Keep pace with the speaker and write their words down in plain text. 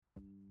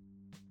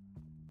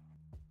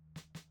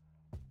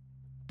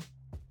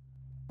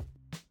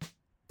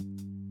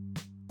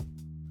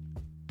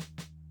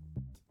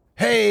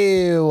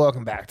Hey,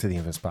 welcome back to the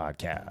Infamous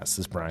Podcast. This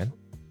is Brian.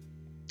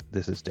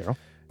 This is Daryl.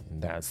 And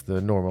that's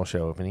the normal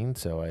show opening,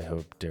 so I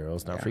hope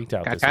Daryl's not freaked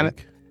out this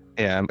week.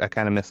 Yeah, I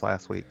kind of missed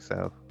last week,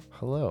 so.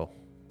 Hello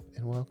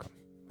and welcome.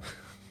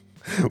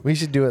 We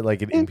should do it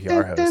like an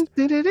NPR host.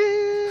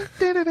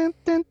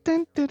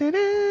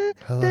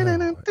 Hello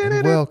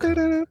and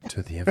welcome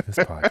to the Infamous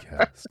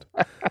Podcast.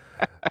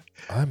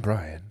 I'm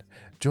Brian,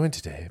 joined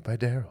today by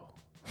Daryl.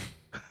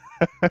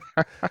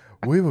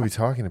 We will be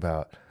talking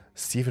about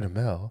Stephen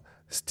Amell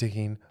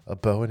sticking a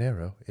bow and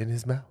arrow in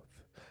his mouth.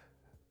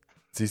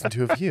 Season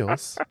 2 of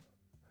Heels.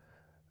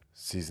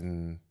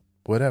 Season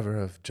whatever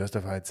of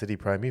Justified City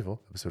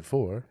Primeval, episode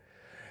 4.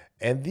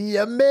 And The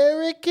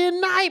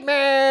American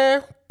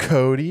Nightmare,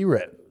 Cody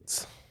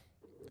Rhodes.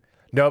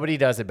 Nobody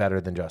does it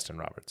better than Justin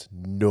Roberts.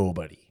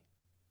 Nobody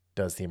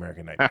does The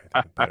American Nightmare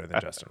thing better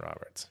than Justin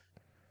Roberts.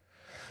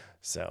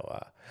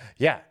 So,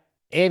 yeah.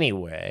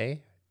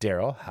 Anyway,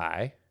 Daryl,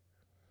 hi.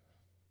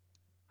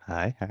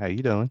 Hi, how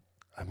you doing?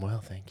 I'm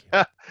well, thank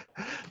you.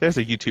 There's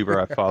a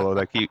YouTuber I follow.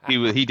 Like he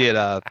would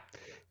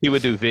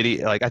do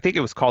video, like I think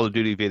it was Call of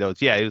Duty videos.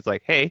 Yeah, he was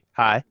like, "Hey,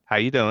 hi, how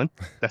you doing?"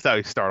 That's how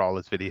he start all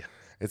his videos.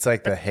 It's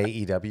like the Hey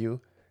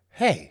EW,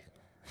 hey,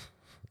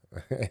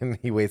 and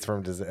he waits for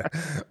him to say.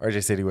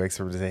 RJ City waits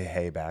for him to say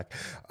hey back.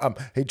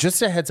 Hey,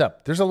 just a heads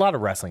up. There's a lot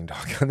of wrestling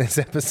talk on this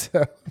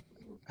episode.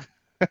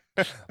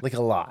 Like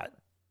a lot.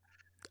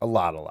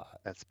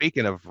 And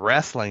speaking of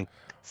wrestling,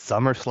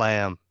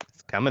 SummerSlam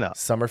is coming up.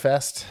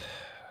 Summerfest,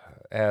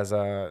 as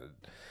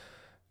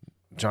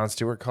Jon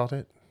Stewart called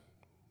it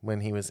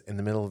when he was in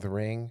the middle of the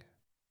ring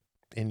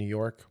in New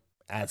York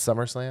at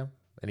SummerSlam,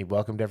 and he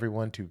welcomed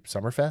everyone to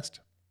Summerfest.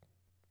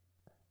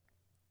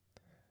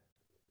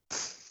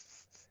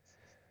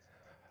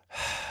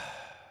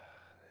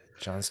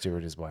 Jon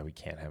Stewart is why we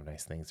can't have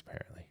nice things,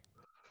 apparently.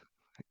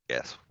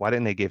 Yes. Why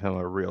didn't they give him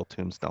a real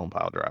tombstone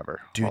pile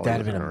driver? Dude,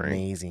 that'd have been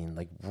amazing.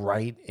 Like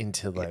right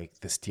into like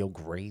the steel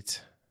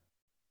grate.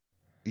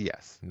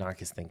 Yes. Knock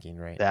his thinking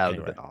right. That would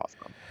have been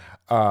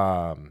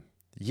awesome.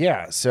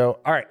 Yeah. So,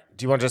 all right.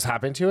 Do you want to just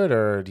hop into it,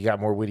 or do you got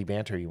more witty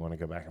banter you want to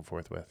go back and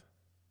forth with?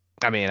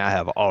 I mean,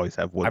 always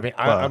have.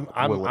 I'm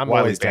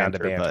always down to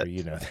banter.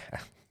 You know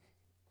that.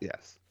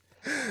 Yes.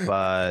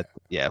 But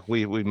yeah,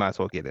 we might as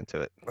well get into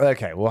it.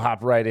 Okay, we'll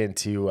hop right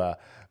into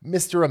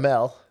Mr.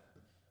 Amell,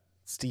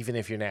 Stephen,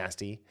 if you're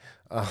nasty.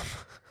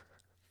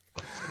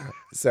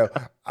 So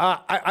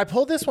I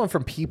pulled this one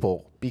from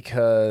People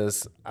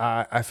because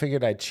I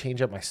figured I'd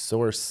change up my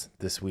source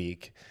this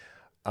week.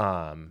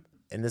 And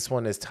this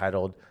one is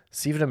titled,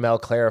 Stephen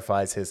Amell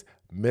clarifies his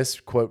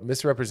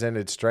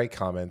misrepresented strike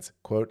comments.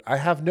 Quote, I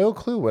have no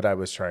clue what I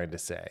was trying to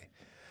say.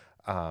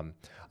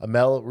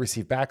 Amell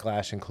received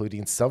backlash,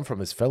 including some from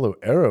his fellow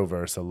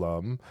Arrowverse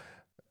alum.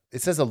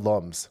 It says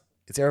alums.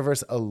 It's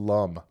Arrowverse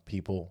alum,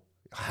 people.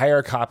 Hire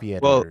a copy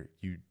editor.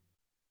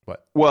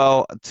 What?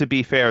 Well, to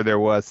be fair, there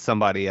was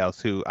somebody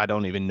else who I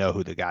don't even know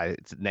who the guy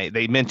is.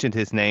 They mentioned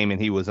his name,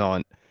 and he was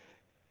on.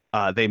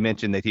 They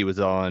mentioned that he was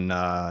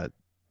on.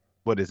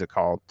 What is it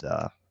called?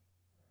 The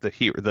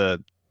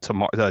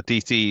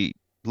DC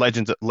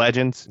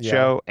Legends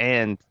show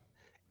and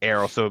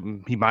Arrow. So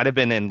he might have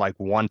been in like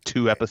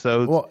 1-2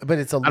 episodes. Well, but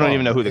it's alum. I don't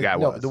even know who the guy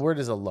was. No, the word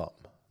is alum.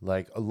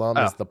 Like alum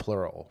is the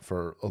plural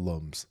for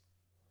alums.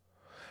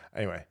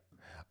 Anyway,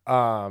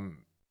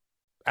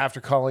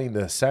 after calling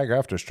the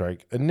SAG-AFTRA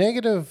strike a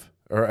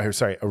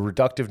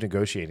reductive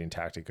negotiating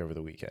tactic over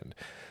the weekend,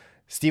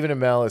 Stephen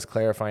Amell is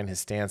clarifying his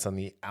stance on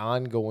the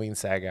ongoing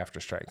SAG-AFTRA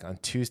strike. On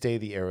Tuesday,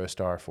 the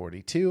Aerostar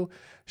 42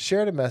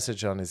 shared a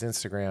message on his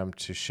Instagram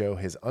to show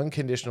his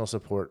unconditional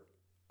support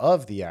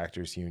of the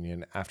actors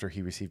union after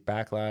he received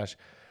backlash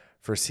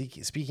for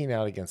speaking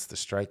out against the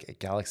strike at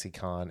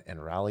GalaxyCon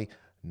and Raleigh,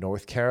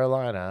 North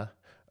Carolina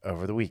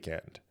over the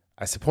weekend.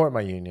 I support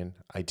my union.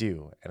 I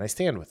do. And I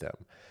stand with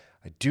them.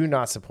 I do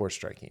not support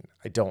striking.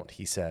 I don't,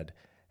 he said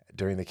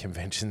during the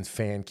convention's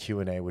fan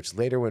Q&A, which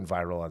later went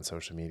viral on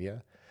social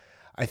media.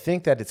 I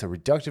think that it's a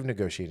reductive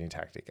negotiating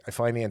tactic. I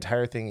find the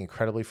entire thing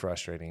incredibly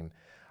frustrating.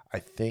 I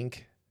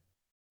think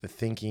the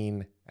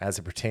thinking as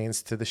it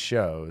pertains to the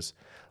shows,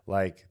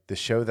 like the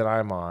show that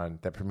I'm on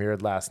that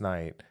premiered last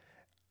night,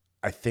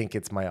 I think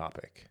it's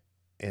myopic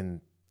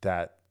in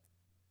that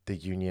the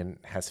union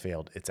has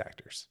failed its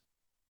actors.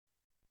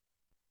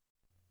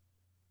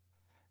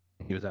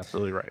 He was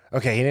absolutely right.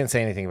 Okay, he didn't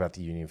say anything about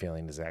the union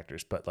failing his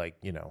actors, but like,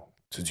 you know,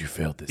 since you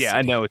failed this. Yeah, city.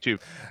 I know what you.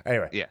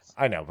 Anyway, yes,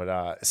 I know,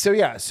 but so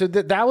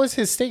that was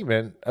his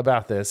statement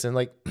about this, and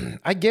like,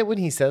 I get when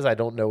he says I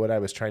don't know what I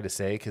was trying to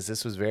say because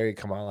this was very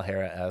Kamala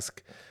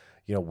Harris-esque,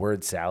 you know,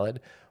 word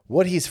salad.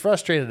 What he's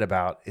frustrated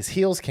about is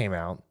Heels came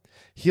out.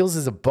 Heels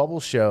is a bubble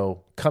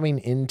show coming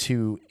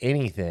into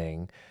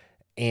anything,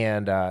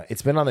 and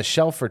it's been on the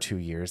shelf for 2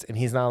 years, and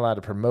he's not allowed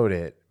to promote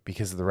it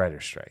because of the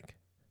writer's strike.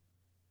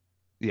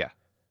 Yeah.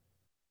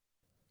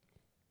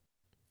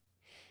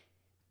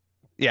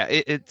 Yeah,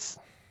 it's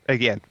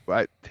again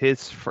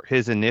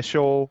his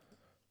initial.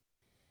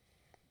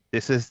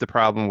 This is the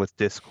problem with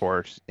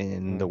discourse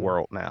in the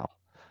world now.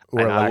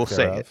 Or and I lack will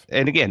say it. thereof.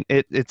 And again,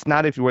 it's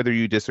not if whether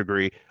you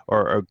disagree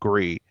or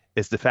agree.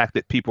 It's the fact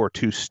that people are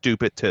too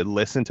stupid to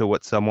listen to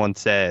what someone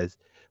says,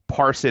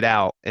 parse it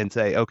out, and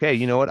say, okay,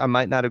 you know what? I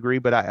might not agree,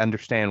 but I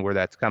understand where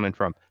that's coming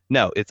from.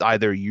 No, it's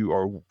either you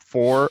are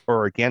for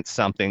or against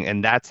something,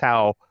 and that's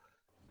how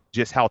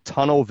just how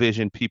tunnel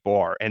vision people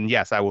are. And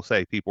yes, I will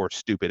say people are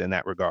stupid in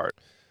that regard.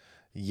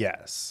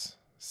 Yes.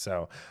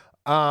 So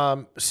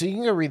you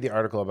can go read the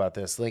article about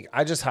this. Like,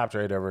 I just hopped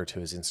right over to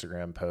his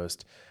Instagram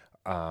post,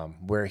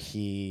 where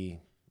he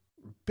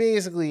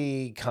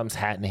basically comes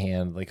hat in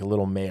hand, like a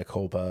little mea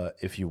culpa,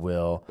 if you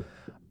will,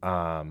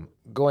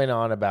 going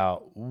on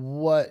about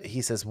what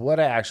he says, what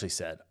I actually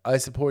said. I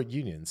support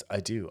unions. I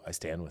do. I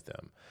stand with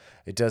them.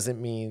 It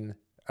doesn't mean,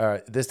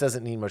 this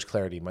doesn't need much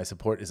clarity. My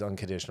support is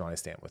unconditional. I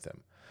stand with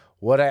them.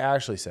 What I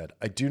actually said,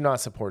 I do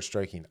not support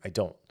striking. I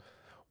don't.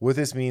 What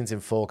this means in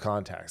full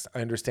context.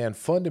 I understand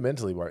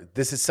fundamentally why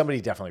this is,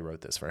 somebody definitely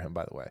wrote this for him,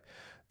 by the way.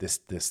 This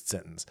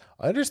sentence.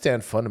 I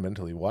understand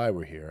fundamentally why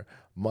we're here.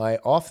 My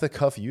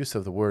off-the-cuff use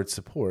of the word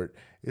support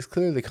is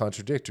clearly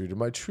contradictory to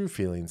my true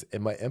feelings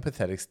and my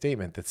empathetic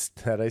statement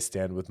that I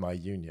stand with my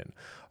union.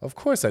 Of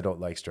course I don't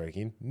like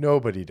striking.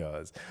 Nobody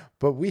does.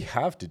 But we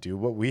have to do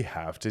what we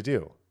have to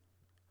do.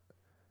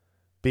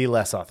 Be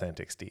less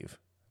authentic, Steve.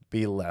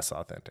 Be less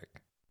authentic.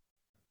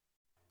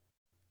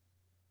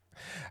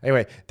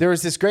 Anyway, there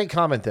was this great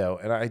comment though,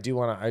 and I do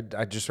want to.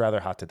 I'd just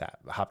rather hop to that.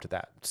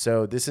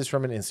 So this is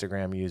from an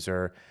Instagram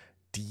user,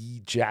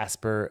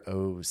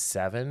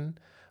 djasper07.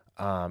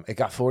 It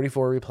got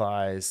 44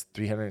 replies,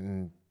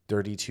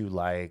 332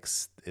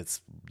 likes. It's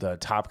the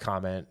top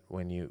comment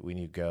when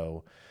you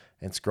go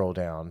and scroll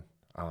down.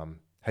 Do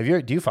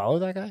you follow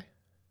that guy?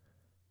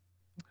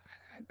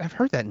 I've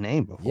heard that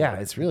name before. Yeah,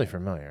 it's really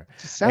familiar.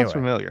 It just sounds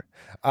familiar.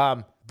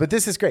 But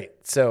this is great.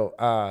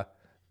 So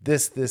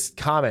this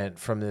comment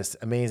from this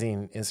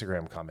amazing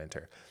Instagram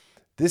commenter.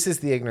 This is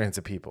the ignorance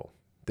of people.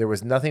 There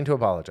was nothing to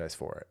apologize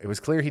for. It was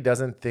clear he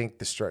doesn't think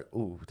the strike.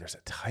 Ooh, there's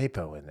a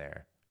typo in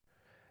there.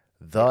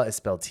 The is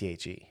spelled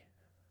THE.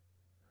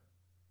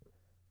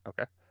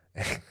 Okay.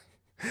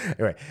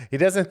 Anyway, he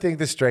doesn't think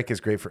the strike is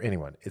great for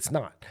anyone. It's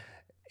not.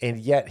 And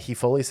yet he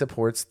fully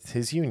supports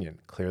his union,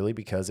 clearly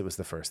because it was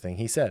the first thing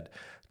he said.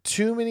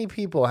 Too many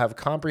people have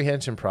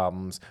comprehension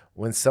problems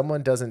when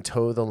someone doesn't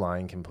toe the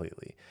line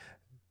completely.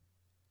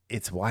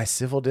 It's why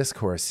civil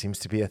discourse seems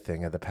to be a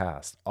thing of the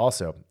past.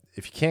 Also,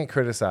 if you can't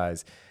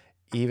criticize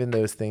even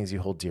those things you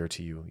hold dear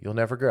to you, you'll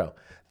never grow.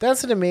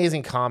 That's an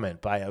amazing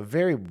comment by a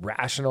very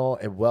rational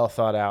and well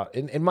thought out,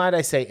 and might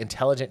I say,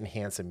 intelligent and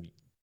handsome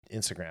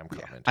Instagram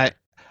comment. I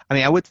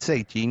mean, I would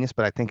say genius,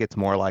 but I think it's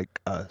more like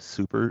a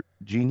super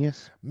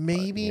genius.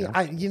 Maybe. But,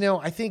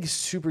 I think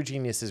super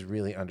genius is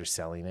really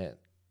underselling it.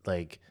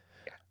 Like,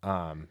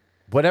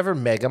 whatever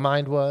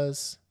Megamind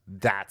was,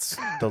 that's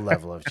the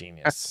level of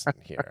genius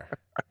here.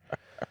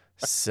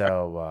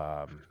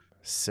 So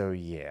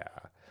yeah.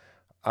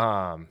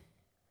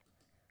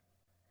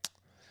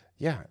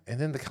 Yeah, and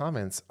then the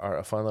comments are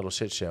a fun little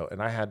shit show,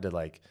 and I had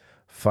to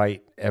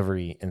fight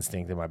every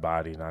instinct in my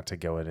body not to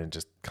go in and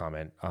just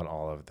comment on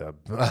all of the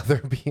other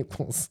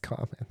people's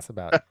comments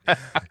about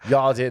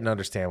y'all didn't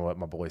understand what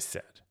my boys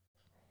said.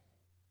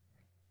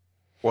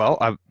 Well,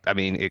 I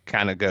mean, it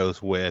kind of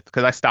goes with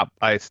because I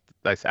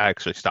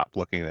actually stopped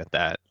looking at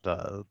that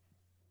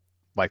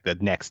like the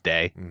next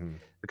day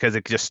because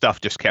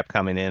stuff just kept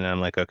coming in, and I'm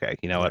like, okay,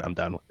 you know what, I'm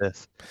done with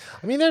this.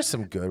 I mean, there's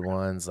some good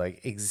ones,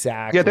 like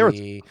exactly. Yeah, there was.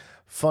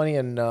 Funny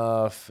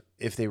enough,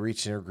 if they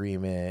reach an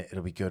agreement,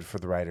 it'll be good for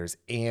the writers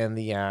and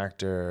the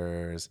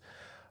actors.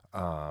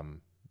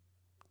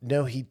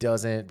 No, he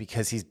doesn't,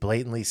 because he's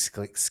blatantly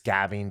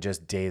scabbing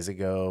just days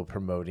ago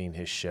promoting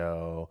his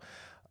show.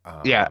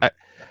 Yeah,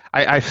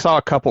 I saw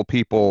a couple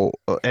people,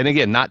 and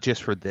again, not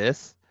just for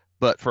this,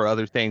 but for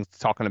other things,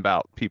 talking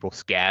about people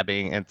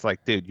scabbing, and it's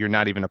like, dude, you're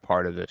not even a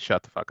part of this.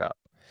 Shut the fuck up.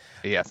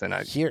 Yes, and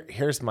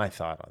here's my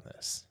thought on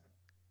this: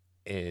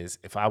 is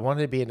if I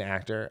wanted to be an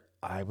actor,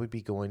 I would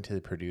be going to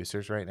the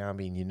producers right now and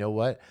being, you know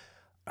what?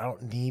 I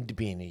don't need to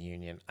be in a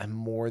union. I'm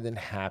more than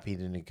happy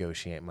to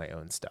negotiate my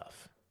own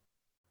stuff.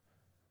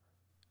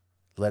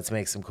 Let's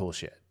make some cool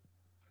shit.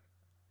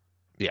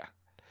 Yeah.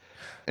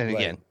 And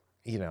again,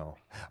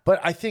 but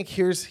I think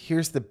here's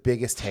the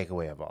biggest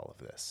takeaway of all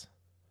of this.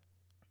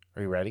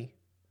 Are you ready?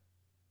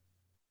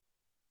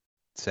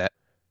 Set.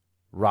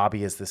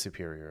 Robbie is the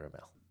superior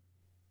ML.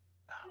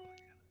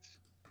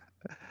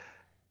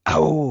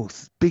 Oh,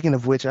 speaking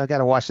of which, I got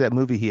to watch that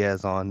movie he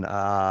has on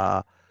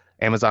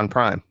Amazon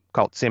Prime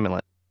called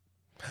Simulant.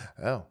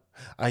 Oh,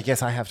 I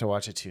guess I have to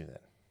watch it too then.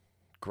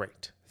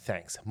 Great.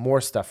 Thanks.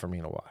 More stuff for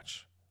me to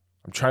watch.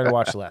 I'm trying to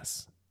watch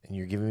less, and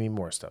you're giving me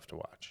more stuff to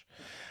watch.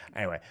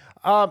 Anyway,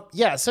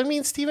 yeah, so I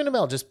mean, Stephen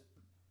Amell just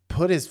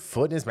put his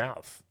foot in his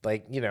mouth.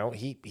 Like,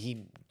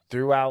 he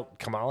threw out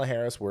Kamala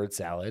Harris word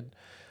salad.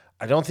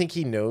 I don't think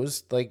he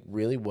knows,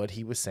 really what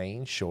he was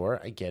saying.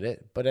 Sure, I get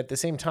it. But at the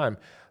same time,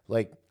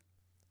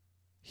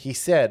 he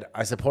said,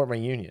 I support my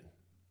union.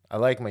 I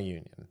like my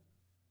union.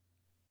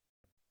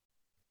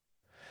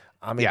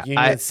 I'm a Yeah,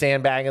 union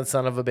sandbagging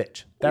son of a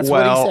bitch. That's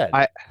what he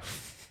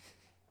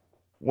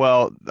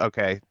well, said.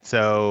 okay.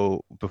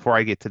 So before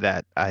I get to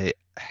that,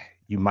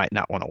 you might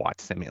not want to watch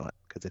Simulant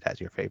because it has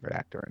your favorite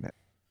actor in it.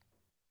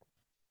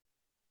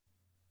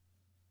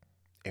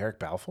 Eric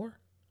Balfour?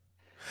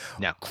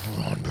 No,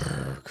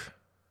 Kronberg.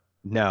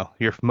 no,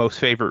 your most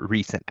favorite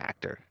recent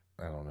actor.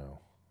 I don't know.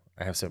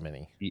 I have so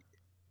many.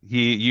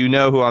 You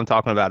know who I'm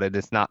talking about.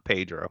 It's not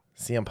Pedro.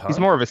 CM Punk? He's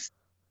more of a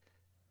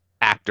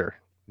actor.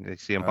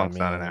 CM I Punk's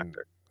not an mean,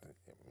 actor.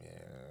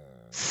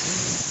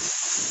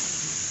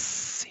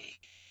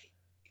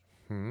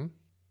 yeah.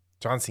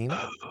 John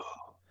Cena?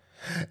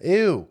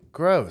 Ew,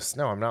 gross.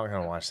 No, I'm not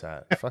going to watch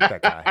that. Fuck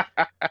that guy.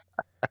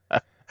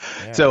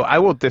 Yeah. So I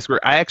will disagree.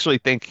 I actually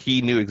think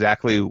he knew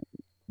exactly,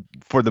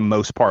 for the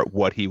most part,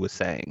 what he was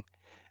saying.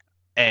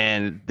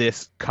 And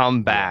this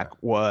comeback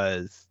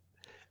was,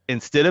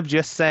 instead of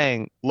just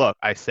saying, look,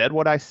 I said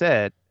what I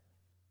said,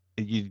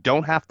 you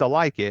don't have to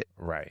like it.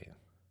 Right.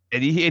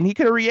 And he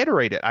could have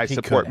reiterated, I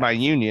support my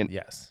union.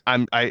 Yes.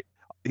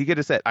 He could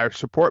have said, I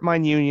support my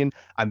union.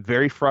 I'm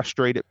very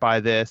frustrated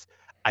by this.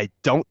 I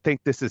don't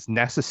think this is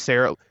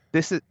necessarily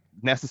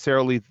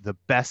the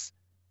best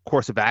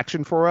course of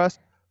action for us,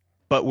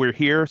 but we're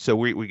here, so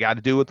we got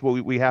to do what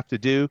we have to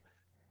do.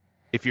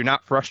 If you're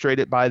not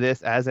frustrated by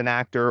this as an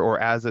actor or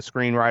as a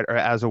screenwriter or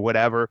as a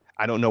whatever,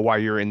 I don't know why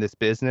you're in this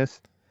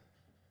business.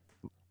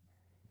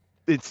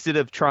 Instead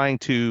of trying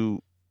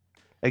to,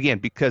 again,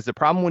 because the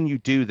problem when you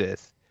do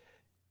this,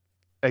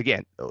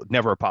 again,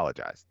 never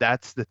apologize.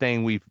 That's the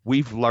thing.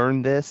 We've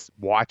learned this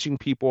watching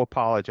people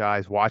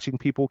apologize, watching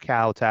people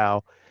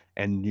kowtow,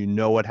 and you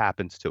know what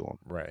happens to them.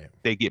 Right.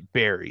 They get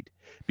buried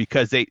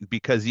because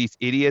these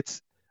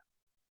idiots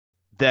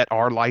that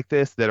are like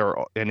this,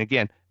 and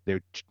again,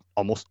 they're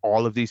almost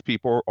all of these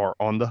people are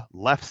on the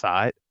left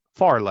side,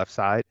 far left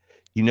side.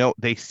 You know,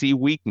 they see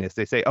weakness.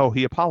 They say, "Oh,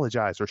 he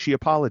apologized or she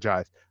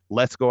apologized.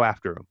 Let's go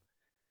after him."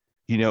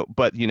 You know,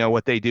 but you know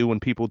what they do when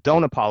people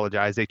don't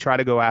apologize? They try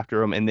to go after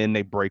them, and then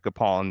they break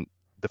upon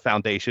the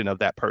foundation of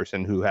that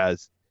person who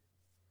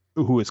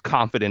is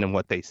confident in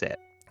what they said.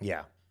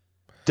 Yeah.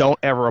 Don't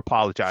ever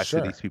apologize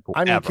to these people.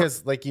 I mean,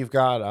 because like you've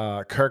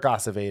got Kirk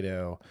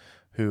Acevedo,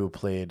 who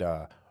played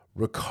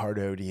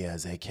Ricardo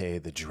Diaz, aka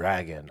the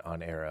Dragon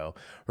on Arrow.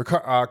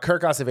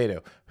 Kirk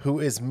Acevedo, who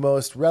is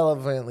most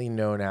relevantly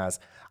known as,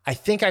 I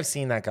think I've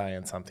seen that guy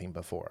in something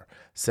before,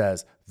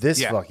 says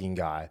this fucking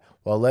guy.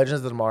 Well,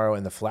 Legends of Tomorrow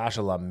and the Flash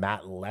alum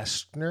Matt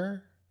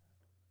Leshner.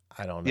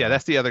 I don't know. Yeah,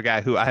 that's the other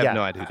guy who I have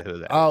no idea who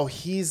that is. Oh,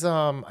 he's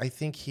I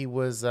think he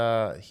was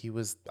not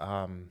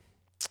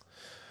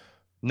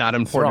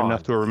important Thrawn.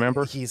 Enough to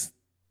remember.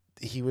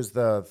 He was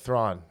the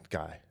Thrawn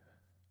guy.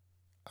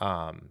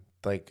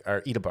 Like,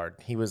 or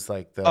Edelbard. He was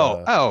like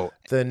the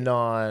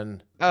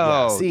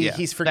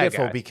he's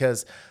forgetful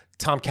because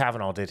Tom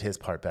Cavanaugh did his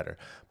part better.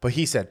 But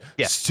he said,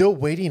 still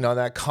waiting on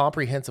that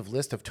comprehensive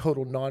list of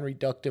total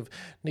non-reductive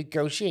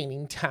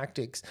negotiating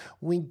tactics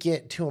we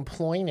get to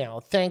employ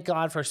now. Thank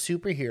God for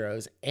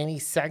superheroes any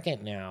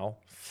second now.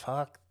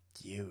 Fuck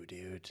you,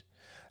 dude.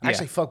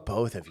 Actually, fuck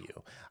both of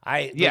you.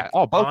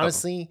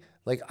 Honestly,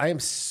 like, I am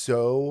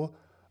so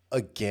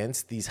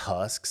against these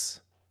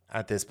husks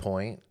at this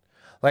point.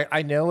 Like,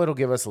 I know it'll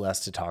give us less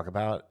to talk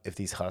about if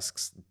these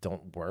husks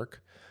don't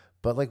work,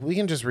 but like, we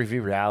can just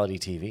review reality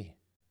TV.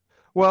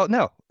 Well,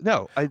 no.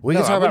 We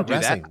can talk about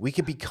wrestling. We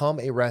could become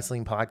a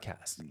wrestling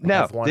podcast.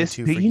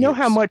 You know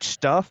how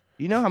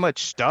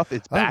much stuff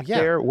is back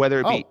there, whether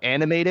it be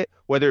animated,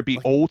 whether it be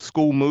old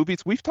school movies.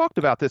 We've talked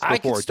about this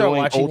before,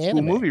 doing old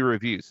school movie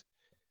reviews.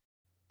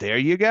 There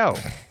you go.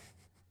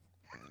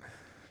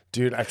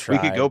 Dude, I've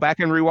tried. We could go back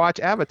and rewatch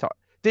Avatar.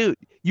 Dude,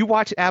 you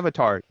watch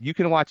Avatar, you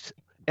can watch,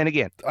 and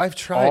again, I've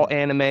tried all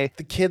anime.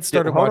 The kid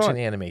started watching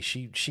anime.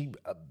 She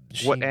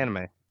what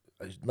anime?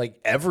 Like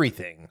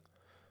everything.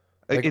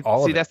 Like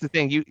that's the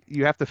thing.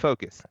 You have to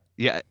focus.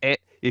 Yeah,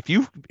 if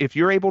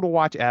you're able to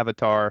watch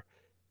Avatar,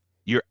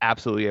 you're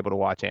absolutely able to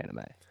watch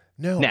anime.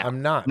 No, now,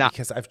 I'm not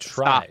because I've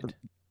tried.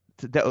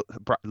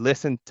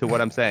 Listen to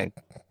what I'm saying.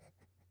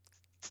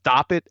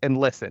 Stop it and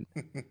listen.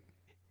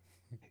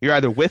 You're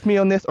either with me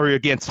on this or you're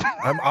against me.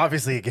 I'm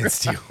obviously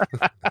against you.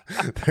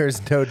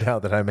 There's no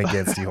doubt that I'm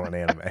against you on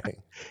anime.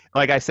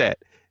 Like I said,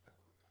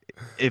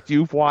 if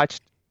you've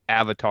watched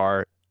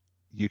Avatar,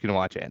 you can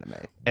watch anime.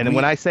 And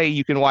when I say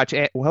you can watch,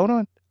 hold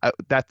on,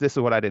 this is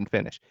what I didn't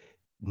finish.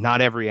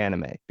 Not every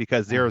anime,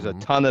 because there's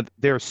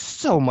there's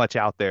so much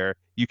out there.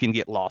 You can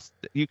get lost.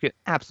 You can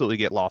absolutely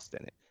get lost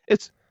in it.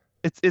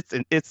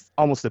 It's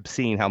almost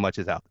obscene how much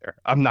is out there.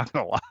 I'm not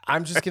gonna lie.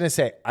 I'm just gonna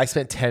say I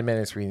spent 10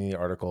 minutes reading the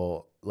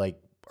article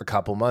like a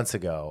couple months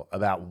ago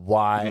about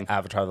why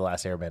Avatar: The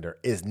Last Airbender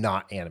is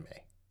not anime.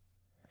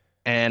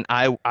 And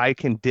I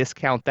can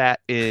discount that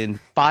in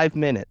 5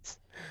 minutes.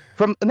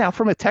 From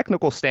a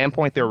technical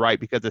standpoint, they're right,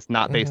 because it's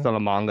not based on a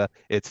manga.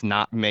 It's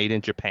not made in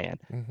Japan.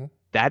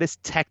 That is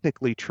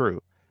technically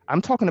true.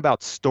 I'm talking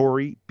about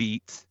story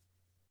beats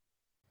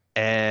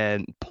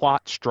and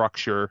plot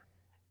structure,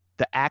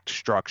 the act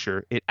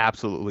structure. It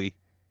absolutely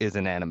is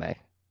an anime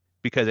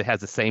because it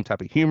has the same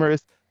type of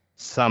humorous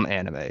some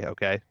anime,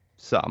 okay?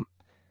 Some.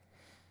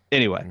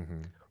 Anyway,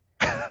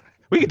 Hmm.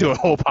 we could do a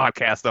whole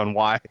podcast on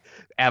why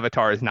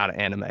Avatar is not an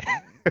anime.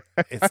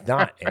 It's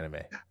not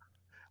anime.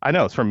 I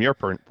know it's from your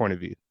point of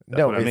view. That's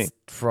No, what I mean. it's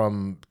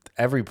from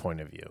every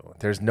point of view.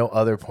 There's no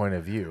other point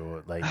of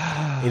view. Like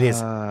it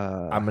is.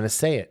 I'm gonna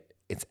say it.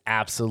 It's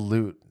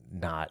absolute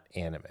not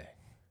anime.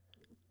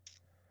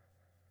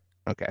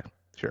 Okay,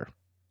 sure.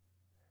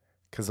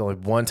 Because only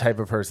one type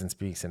of person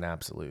speaks in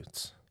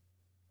absolutes,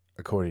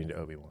 according to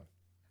Obi-Wan.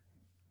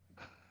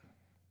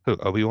 Who,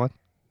 Obi-Wan?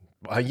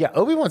 Yeah,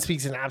 Obi-Wan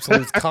speaks in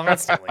absolutes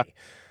constantly.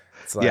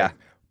 It's like, Yeah.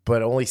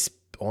 but only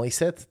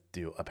Sith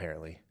do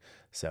apparently.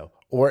 So,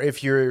 or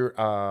if you're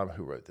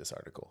who wrote this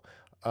article,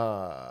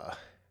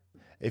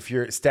 if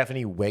you're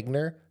Stephanie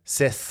Wegner,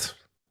 Sith.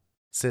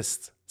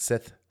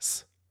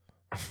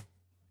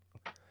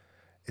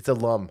 It's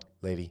alum,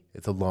 lady.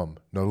 It's alum,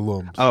 not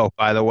alums. Oh,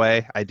 by the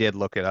way, I did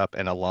look it up,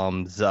 and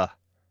alums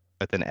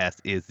with an S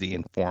is the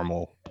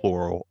informal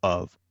plural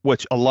of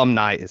which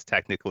alumni is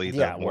technically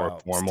the more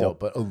formal. Still,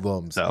 but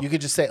alums. So. You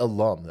could just say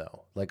alum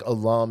though. Like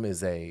alum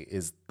is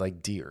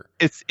like deer.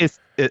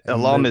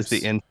 Alum moose.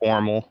 is the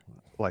informal.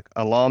 Like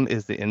alum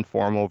is the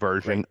informal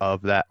version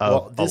of that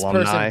of this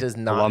alumni. person does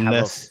not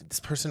alumnus. have this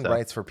person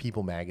writes for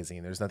People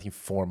magazine. There's nothing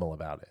formal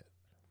about it.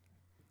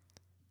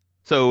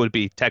 So it would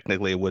be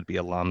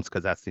alums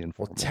because that's the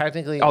informal. Well,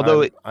 technically,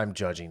 although I'm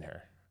judging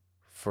her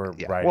for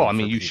yeah. writing. Well, I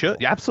mean, for you people.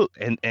 should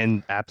absolutely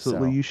and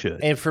absolutely you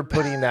should, and for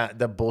putting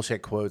the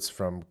bullshit quotes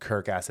from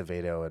Kirk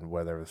Acevedo and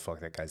whatever the fuck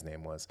that guy's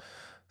name was.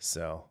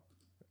 So,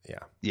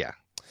 yeah.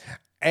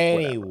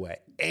 Anyway,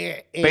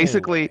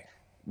 basically,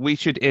 we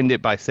should end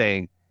it by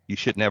saying you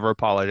should never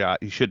apologize.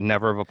 You should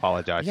never have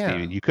apologized, Yeah.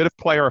 Steven. You could have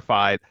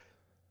clarified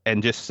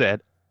and just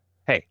said,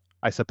 "Hey,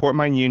 I support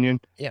my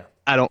union. Yeah.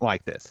 I don't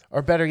like this."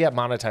 Or better yet,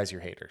 monetize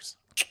your haters.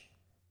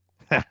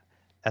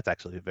 That's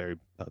actually a very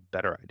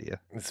better idea.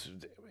 It's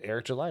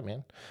Eric July,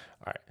 man.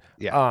 All right.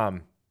 Yeah. All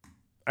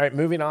right,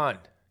 moving on.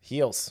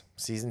 Heels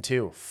season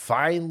 2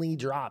 finally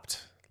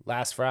dropped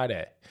last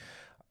Friday.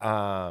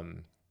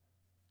 10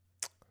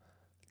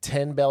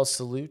 Bell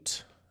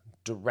Salute,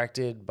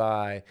 directed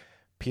by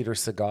Peter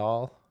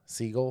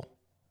Siegel,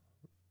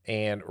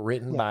 and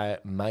written by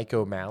Mike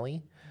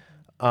O'Malley.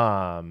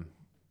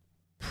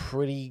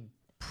 Pretty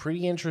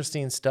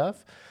interesting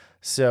stuff.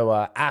 So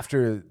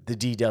after the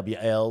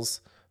DWL's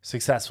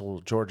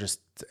successful Georgia,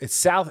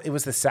 it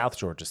was the South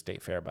Georgia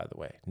State Fair, by the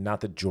way,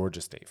 not the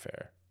Georgia State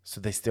Fair. So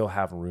they still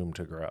have room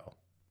to grow.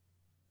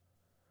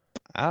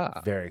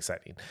 Very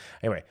exciting.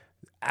 Anyway,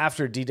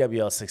 after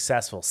DWL's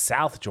successful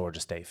South Georgia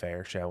State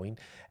Fair showing,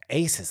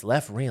 Ace is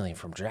left reeling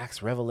from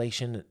Jack's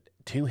revelation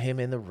to him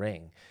in the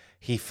ring.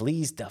 He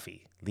flees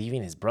Duffy,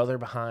 leaving his brother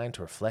behind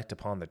to reflect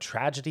upon the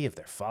tragedy of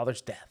their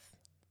father's death.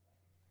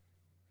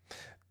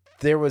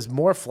 There was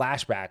more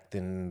flashback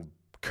than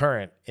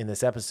current in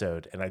this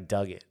episode, and I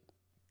dug it.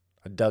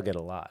 I dug it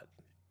a lot.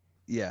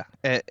 Yeah.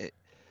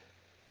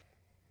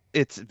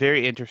 It's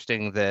very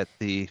interesting that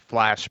the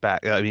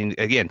flashback, I mean,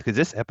 again, because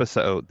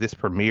this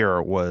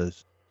premiere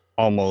was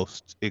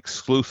almost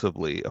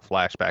exclusively a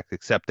flashback,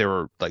 except there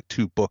were like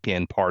 2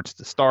 bookend parts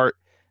to start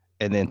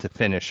and then to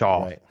finish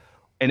off. Right.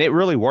 And it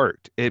really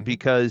worked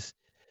because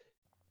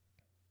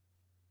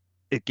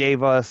it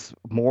gave us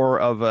more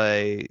of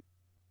that,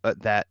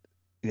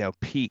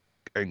 peek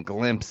and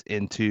glimpse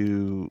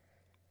into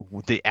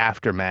the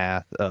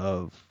aftermath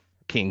of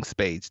King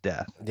Spade's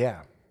death.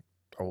 Yeah.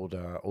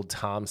 Old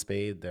Tom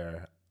Spade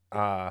there.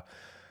 I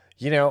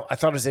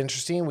thought it was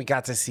interesting. We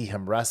got to see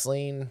him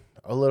wrestling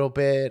a little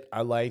bit.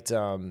 I liked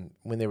when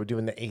they were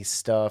doing the Ace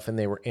stuff and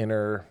they were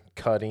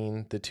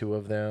intercutting the 2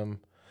 of them.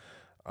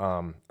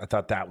 I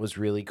thought that was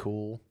really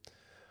cool.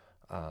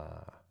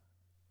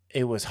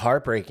 It was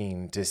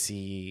heartbreaking to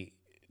see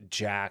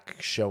Jack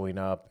showing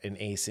up and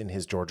Ace in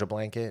his Georgia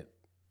blanket,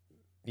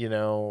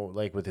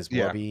 like with his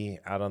wubby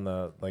out on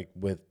the, like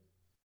with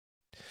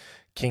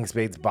King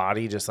Spade's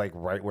body just like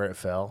right where it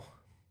fell.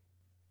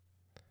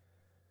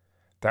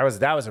 That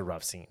was a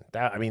rough scene.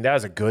 That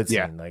was a good scene.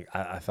 Yeah. Like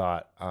I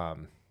thought,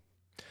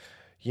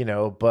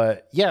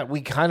 but yeah,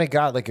 we kind of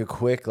got like a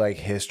quick like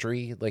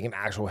history, like an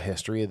actual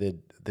history of the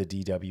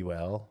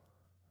DWL.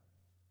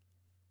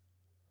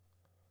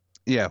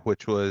 Yeah,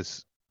 which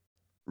was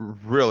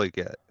really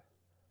good.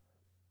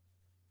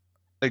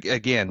 Like,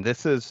 again,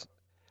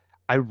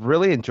 I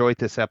really enjoyed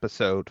this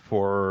episode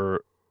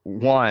for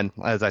one,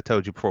 as I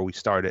told you before we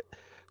started.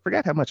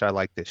 Forget how much I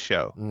like this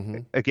show. Mm-hmm.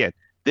 Again,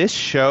 this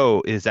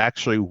show is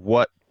actually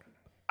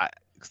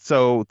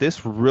so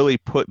this really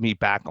put me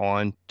back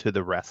on to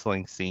the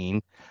wrestling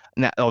scene.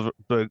 Now,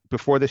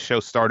 before this show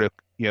started,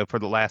 for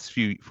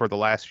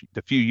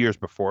the few years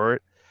before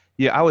it,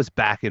 I was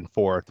back and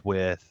forth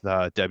with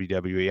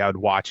WWE. I would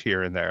watch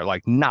here and there,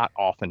 like not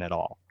often at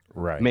all.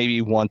 Right.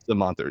 Maybe once a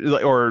month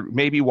or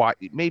maybe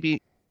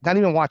not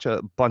even watch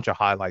a bunch of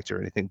highlights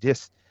or anything.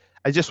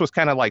 I just was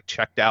kind of like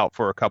checked out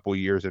for a couple of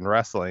years in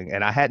wrestling,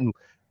 and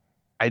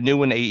I knew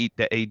when the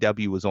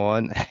AEW was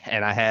on,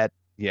 and I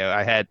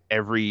had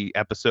every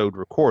episode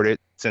recorded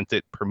since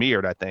it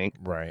premiered, I think.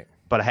 Right.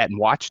 but I hadn't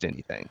watched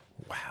anything.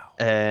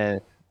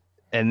 Wow.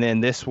 And then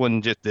this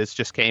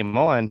just came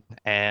on,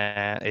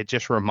 and it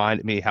just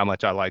reminded me how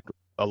much I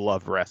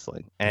love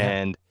wrestling.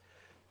 And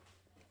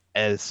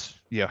as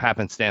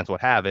happenstance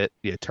would have it,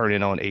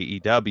 turning on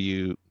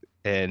AEW,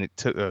 and it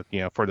took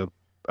for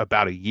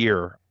about a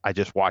year, I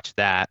just watched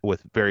that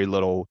with very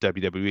little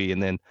WWE,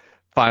 and then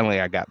finally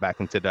I got back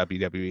into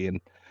WWE,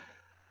 and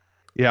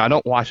I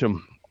don't watch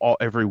them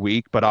every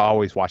week, but I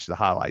always watch the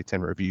highlights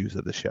and reviews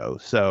of the show.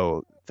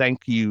 So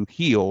thank you,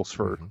 Heels,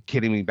 for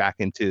getting me back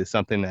into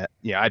something that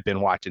I'd been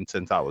watching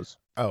since I was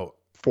 4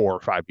 or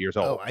 5 years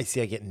old. Oh, I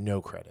see. I get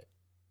no credit.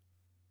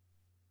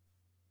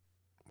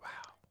 Wow.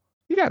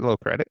 You got a little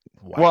credit.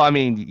 Wow. Well, I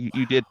mean,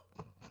 you did.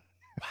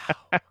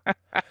 Wow.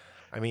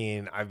 I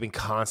mean, I've been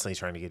constantly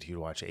trying to get you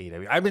to watch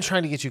AEW. I've been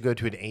trying to get you to go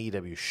to an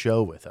AEW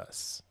show with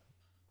us.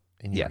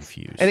 And you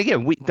refuse. And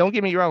again, don't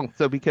get me wrong.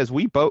 So because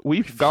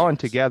we've gone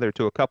together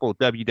to a couple of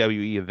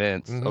WWE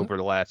events over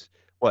the last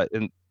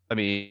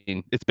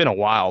it's been a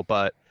while,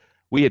 but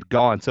we had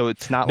gone, so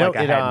it's not like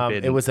I hadn't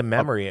been. It was a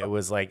memory. It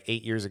was like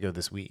 8 years ago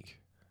this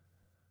week.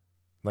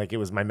 Like it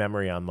was my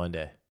memory on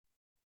Monday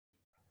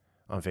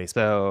on Facebook.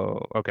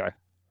 So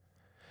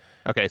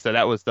okay, so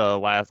that was the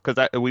last,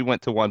 because we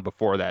went to one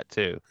before that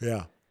too.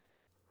 Yeah,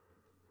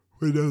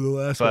 we know the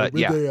last one.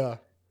 But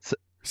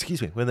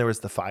excuse me, when there was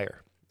the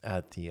fire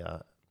at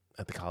the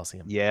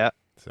Coliseum. Yeah.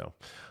 So.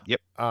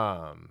 Yep.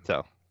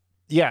 So.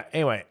 Yeah.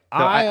 Anyway, so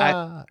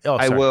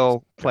I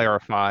will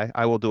clarify.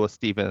 I will do a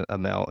Stephen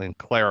Amell and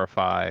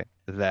clarify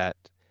that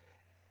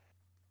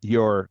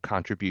your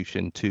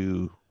contribution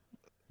to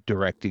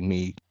directing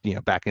me,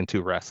 back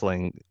into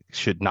wrestling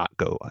should not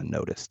go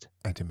unnoticed.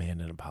 I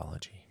demand an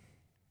apology.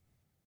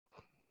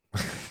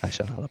 I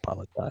shall not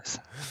apologize.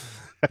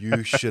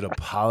 You should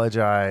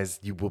apologize.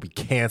 You will be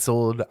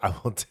canceled. I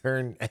will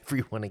turn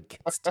everyone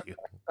against you.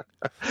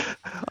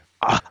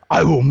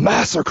 I will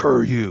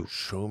massacre you.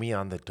 Show me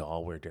on the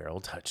doll where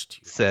Daryl touched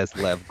you, says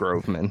Lev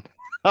Groveman.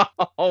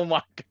 Oh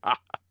my gosh.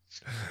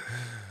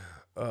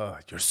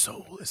 Your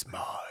soul is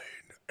mine.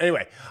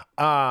 Anyway,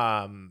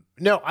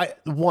 no,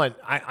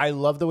 I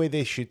love the way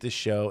they shoot this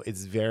show.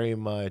 It's very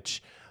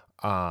much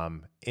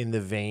in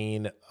the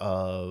vein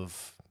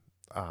of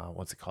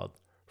what's it called?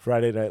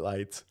 Friday Night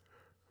Lights.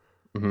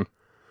 Mm-hmm.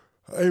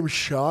 I'm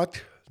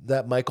shocked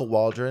that Michael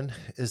Waldron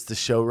is the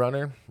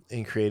showrunner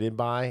and created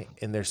by,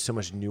 and there's so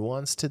much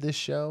nuance to this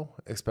show,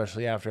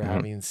 especially after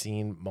having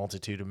seen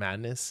Multitude of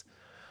Madness.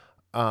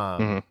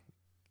 I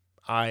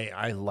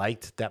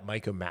liked that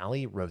Mike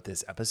O'Malley wrote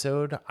this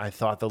episode. I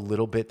thought the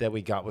little bit that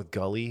we got with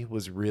Gully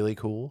was really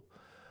cool.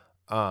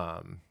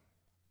 And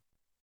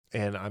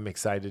I'm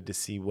excited to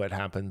see what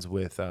happens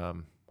with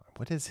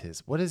what is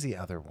the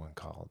other one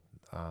called?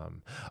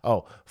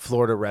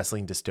 Florida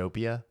Wrestling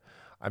Dystopia.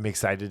 I'm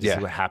excited to see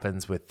what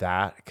happens with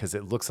that, because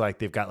it looks like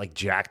they've got like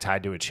Jack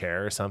tied to a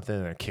chair or something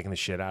and they're kicking the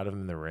shit out of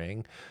him in the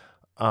ring.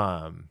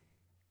 I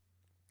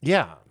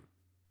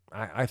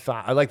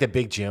thought I like that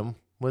Big Jim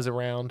was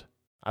around.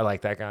 I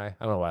like that guy.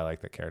 I don't know why I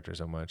like that character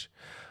so much.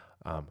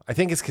 I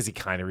think it's because he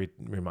kind of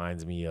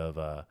reminds me of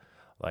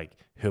like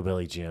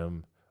Hillbilly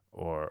Jim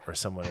or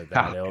someone of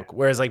that ilk.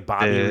 Whereas like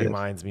Bobby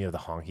reminds me of the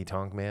Honky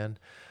Tonk Man.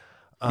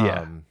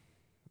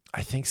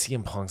 I think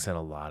CM Punk's in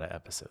a lot of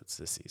episodes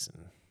this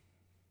season.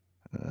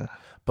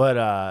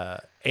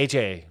 But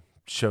AJ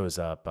shows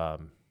up.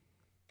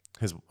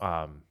 His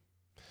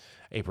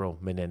April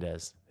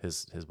Menendez,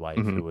 his wife,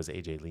 who was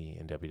AJ Lee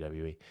in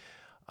WWE.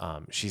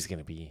 She's going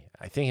to be,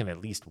 I think, in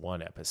at least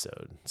one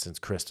episode, since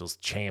Crystal's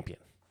champion.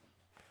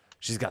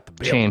 She's got the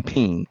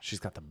belt. She's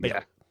got the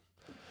belt.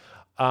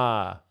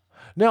 Yeah.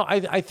 No,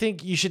 I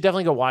think you should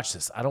definitely go watch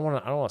this. I don't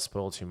want to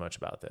spoil too much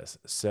about this.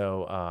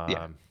 So,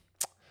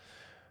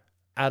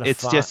 out of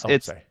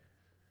sorry.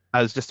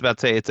 I was just about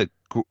to say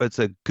it's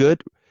a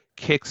good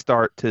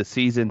kickstart to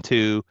season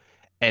 2,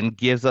 and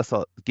gives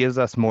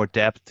us more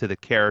depth to the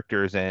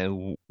characters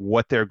and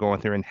what they're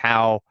going through, and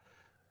how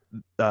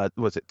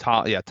was it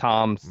Tom? Yeah,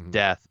 Tom's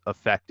death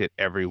affected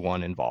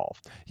everyone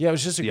involved. Yeah, it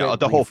was just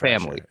the whole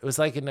family. It was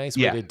like a nice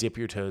way to dip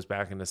your toes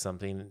back into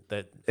something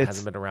that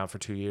hasn't been around for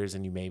 2 years,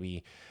 and you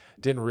maybe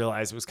didn't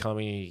realize it was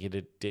coming. And you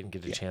didn't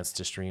get a chance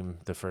to stream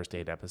the first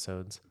 8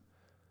 episodes.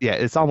 Yeah,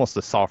 it's almost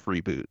a soft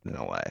reboot in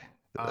a way.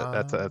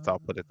 That's I'll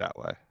put it that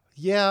way.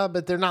 Yeah,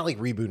 but they're not like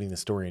rebooting the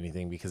story or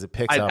anything, because it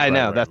picks up. I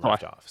know, where that's it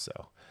left off. So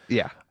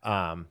yeah.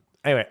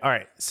 Anyway, all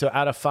right. So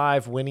out of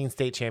 5 winning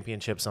state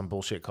championships on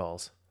bullshit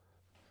calls,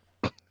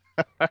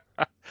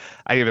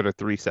 I give it a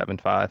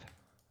 3.75.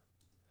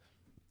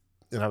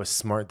 And I was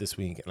smart this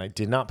week, and I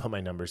did not put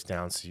my numbers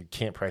down, so you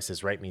can't Price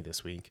Is Right me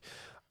this week.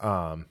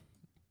 I'm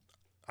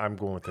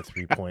going with the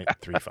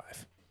 3.35.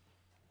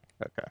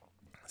 Okay.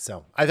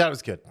 So I thought it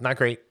was good. Not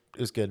great. It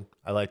was good.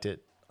 I liked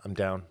it. I'm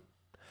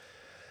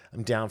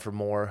down for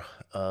more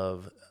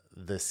of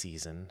the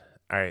season.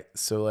 All right,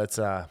 so let's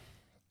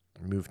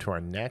move to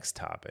our next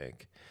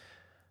topic.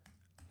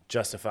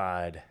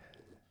 Justified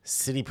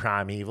City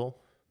Primeval.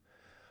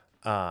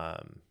 The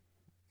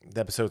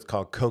episode's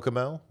called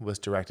Kokomo, was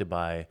directed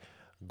by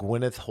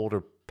Gwyneth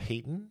Holder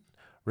Payton,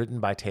 written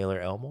by Taylor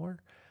Elmore.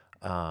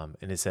 And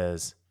it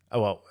says,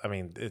 oh, well, I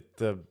mean,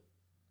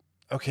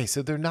 okay,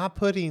 so they're not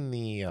putting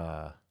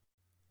the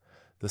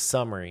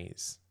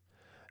summaries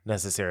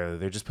necessarily.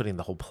 They're just putting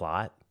the whole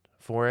plot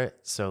for it.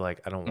 So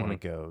like, I don't want to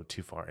go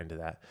too far into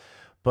that,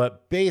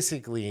 but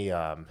basically,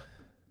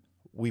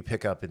 we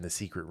pick up in the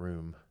secret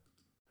room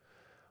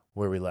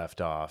where we left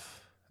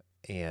off,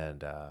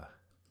 and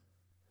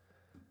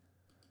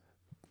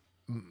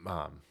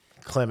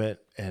Clement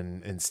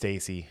and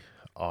Stacy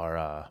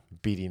are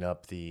beating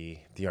up the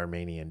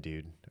Armenian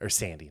dude, or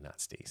Sandy, not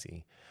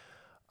Stacy.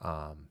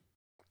 And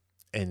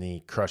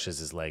he crushes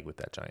his leg with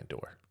that giant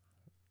door.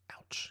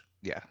 Ouch.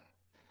 Yeah.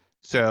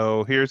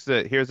 So here's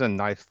a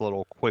nice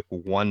little quick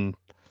one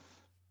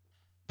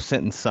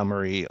sentence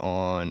summary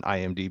on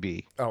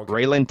IMDb. Oh, okay.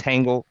 Raylan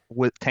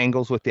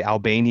tangles with the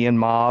Albanian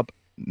mob.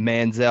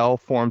 Manzel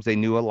forms a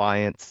new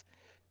alliance.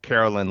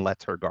 Carolyn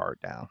lets her guard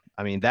down.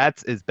 I mean,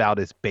 that's about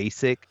as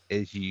basic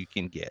as you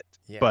can get.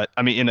 Yeah. But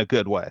I mean, in a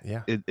good way.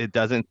 Yeah. It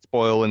doesn't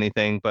spoil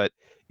anything, but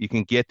you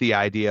can get the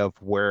idea of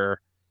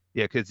where,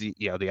 because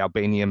the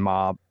Albanian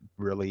mob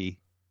really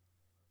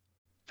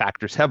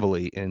factors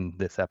heavily in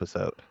this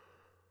episode.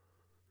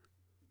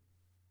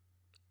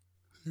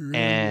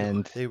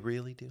 They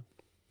really do.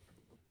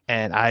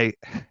 And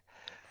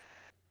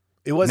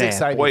it was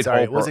exciting. Boyd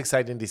Sorry, it Holbrook. was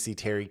exciting to see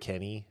Terry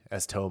Kenny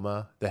as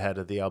Toma, the head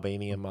of the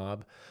Albanian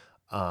mob.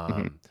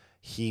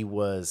 He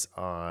was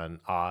on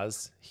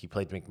Oz. He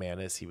played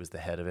McManus. He was the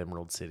head of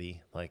Emerald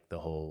City, like the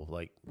whole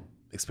like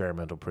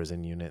experimental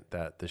prison unit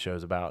that the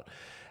show's about.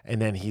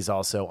 And then he's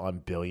also on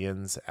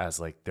Billions as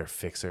like their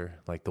fixer,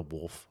 like the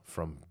wolf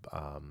from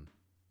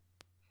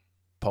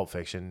Pulp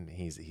Fiction.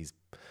 He's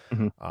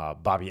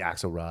Bobby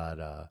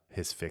Axelrod,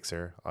 his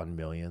fixer on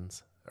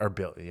Millions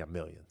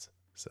Millions.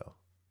 So,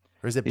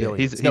 or is it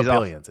Billions? he's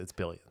Billions. It's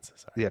Billions.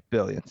 Sorry. Yeah,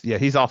 Billions. Yeah,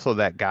 he's also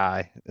that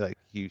guy. Like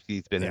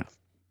he's been in.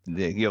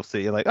 You'll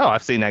see, like, oh,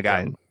 I've seen that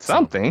guy in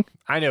something.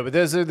 I know, but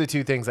those are the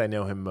two things I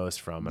know him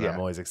most from, and Yeah. I'm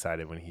always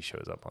excited when he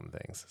shows up on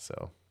things.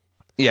 So,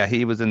 Yeah,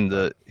 he was in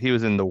the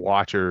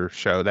Watcher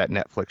show, that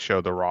Netflix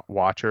show, The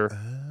Watcher.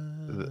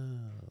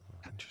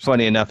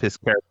 Funny enough, his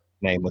character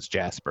name was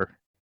Jasper.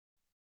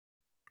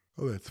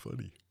 Oh, that's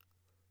funny.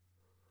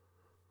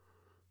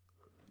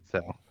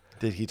 So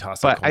Did he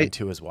toss a coin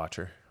to his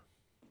watcher?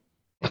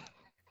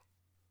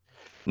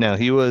 no,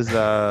 he was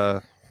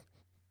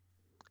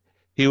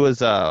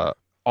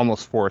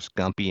almost Forrest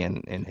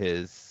Gumpian in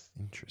his.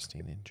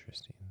 Interesting.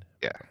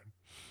 Yeah.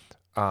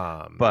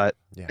 But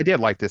yeah. I did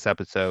like this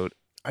episode.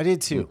 I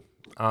did too.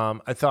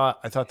 I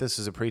thought this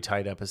was a pretty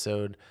tight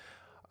episode.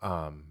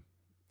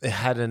 It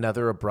had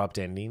another abrupt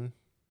ending,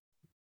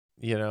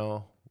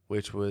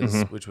 which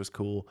was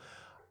cool.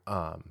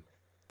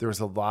 There was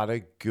a lot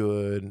of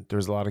good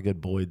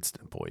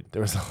Boyd.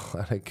 There was a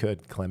lot of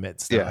good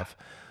Clement stuff.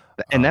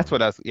 Yeah. And that's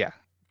what I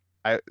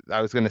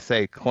was going to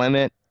say.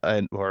 Clement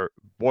or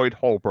Boyd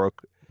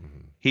Holbrook,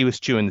 he was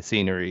chewing the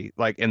scenery,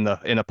 like in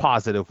a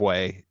positive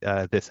way.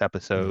 This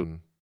episode,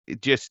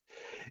 it just,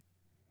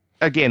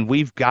 again,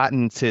 we've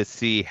gotten to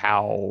see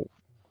how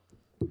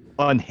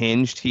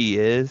unhinged he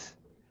is.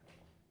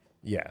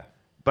 Yeah,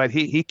 but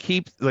he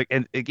keeps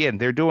and again,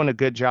 they're doing a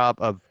good job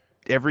of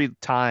every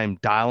time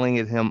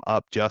dialing him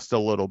up just a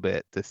little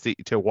bit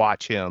to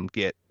watch him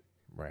get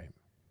right.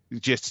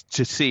 Just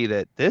to see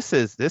that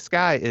this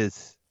guy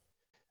is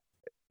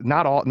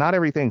not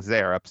everything's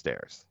there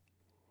upstairs.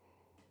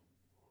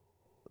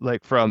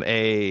 Like from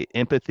a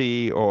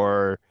empathy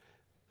or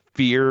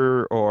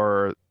fear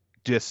or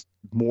just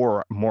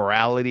more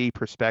morality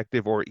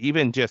perspective or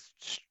even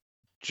just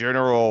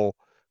general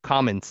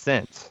common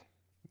sense.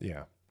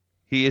 Yeah.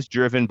 He is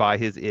driven by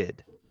his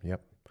id.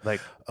 Yep.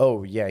 Like,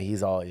 oh yeah,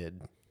 he's all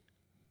id.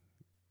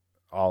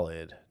 All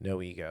id,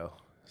 no ego.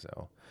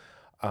 So,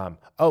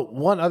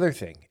 one other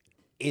thing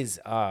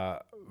is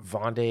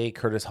Vondae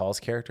Curtis Hall's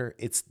character.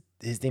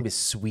 His name is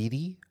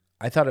Sweetie.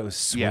 I thought it was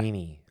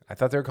Sweeney. Yeah. I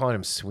thought they were calling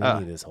him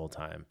Sweeney this whole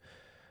time.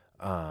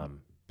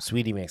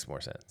 Sweetie makes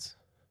more sense.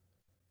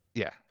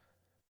 Yeah.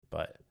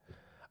 But,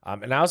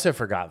 and I also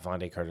forgot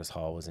Vondae Curtis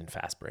Hall was in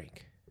Fast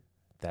Break,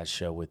 that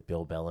show with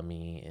Bill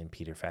Bellamy and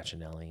Peter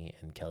Facinelli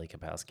and Kelly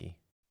Kapowski.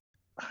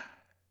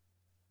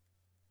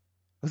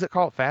 Was it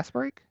called Fast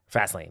Break?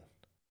 Fastlane.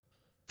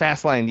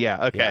 Fastlane,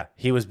 yeah. Okay. Yeah.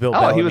 He was Bill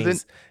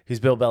Bellamy's. He was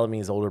Bill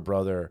Bellamy's older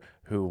brother,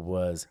 who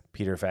was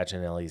Peter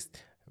Facinelli's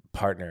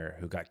partner,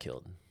 who got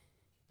killed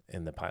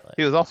in the pilot.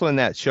 He was also in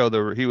that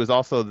show. He was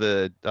also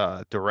the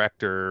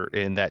director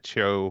in that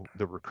show,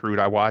 The Recruit,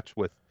 I watched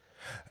with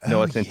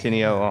Noah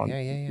Centineo on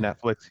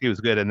Netflix. He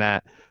was good in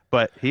that.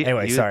 But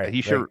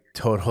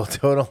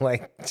total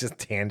like just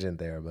tangent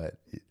there, but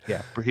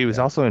yeah, he was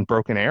also in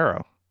Broken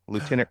Arrow,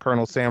 Lieutenant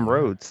Colonel Sam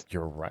Rhodes.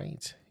 You're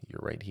right.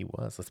 He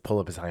was. Let's pull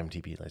up his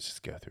IMDb. Let's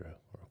just go through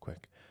real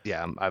quick.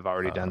 Yeah, I've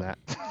already done that.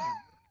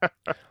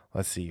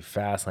 Let's see,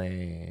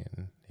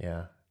 Fastlane.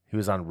 Yeah, he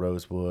was on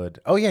Rosewood.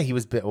 Oh yeah, he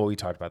was. We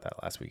talked about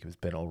that last week. It was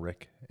Ben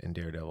Ulrich in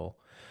Daredevil.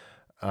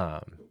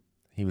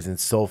 He was in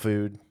Soul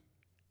Food.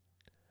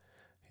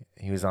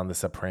 He was on The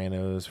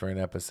Sopranos for an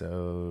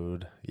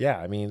episode. Yeah,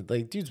 I mean,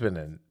 like, dude's been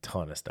in a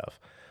ton of stuff.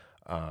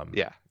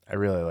 Yeah. I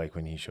really like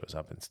when he shows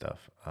up and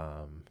stuff.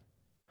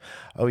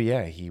 Oh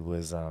yeah, he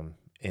was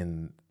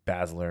in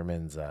Baz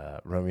Luhrmann's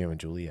Romeo and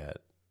Juliet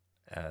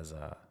as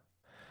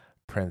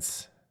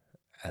Prince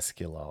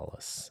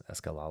Escalalis,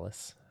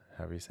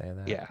 however you say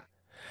that. Yeah.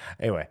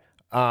 Anyway,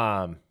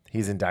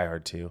 he's in Die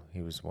Hard 2.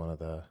 He was one of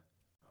the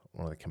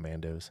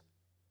commandos.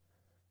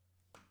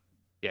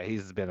 Yeah,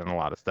 he's been in a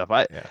lot of stuff.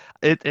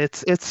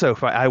 It's so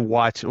fun. I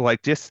watch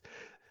like just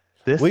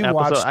this We episode.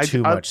 watch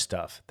too much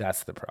stuff.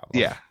 That's the problem.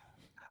 Yeah.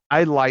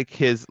 I like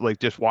his like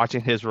just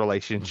watching his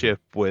relationship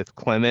with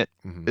Clement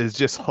is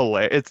just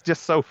hilarious. It's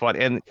just so fun,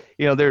 and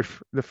there's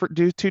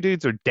two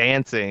dudes are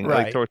dancing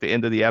like toward the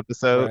end of the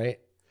episode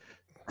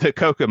to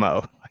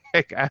Kokomo,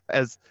 like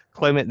as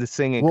Clement is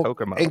singing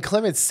Kokomo, and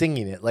Clement's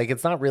singing it like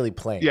it's not really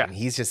playing. Yeah,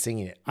 he's just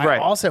singing it. Right.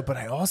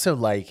 I also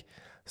like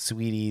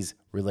Sweetie's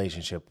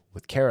relationship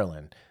with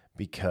Carolyn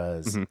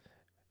because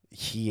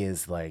he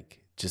is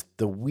like just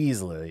the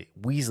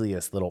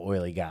Weasleiest little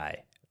oily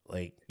guy.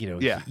 Like,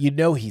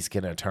 he's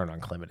going to turn on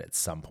Clement at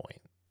some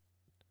point.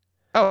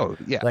 Oh,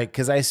 yeah. Like,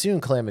 because I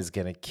assume Clem is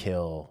going to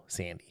kill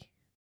Sandy.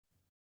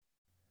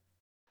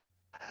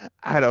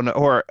 I don't know.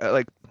 Or,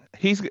 like,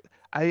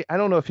 I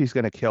don't know if he's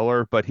going to kill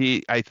her, but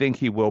I think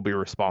he will be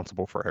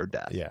responsible for her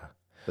death. Yeah.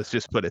 Let's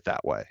just put it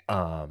that way.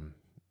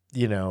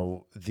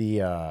 The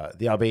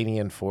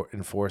Albanian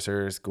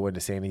enforcers go into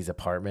Sandy's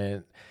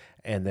apartment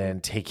and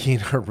then taking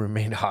her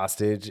roommate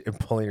hostage and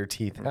pulling her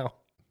teeth out.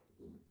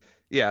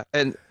 Yeah.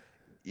 And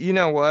you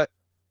know what?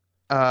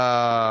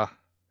 The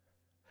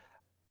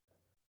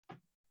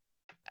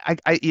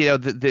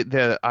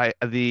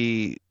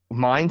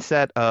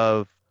mindset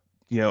of,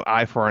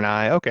 eye for an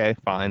eye. Okay,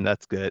 fine.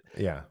 That's good.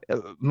 Yeah.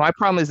 My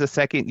problem is the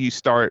second you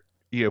start,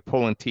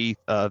 pulling teeth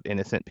of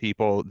innocent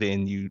people,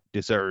 then you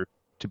deserve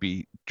to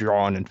be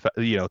drawn and,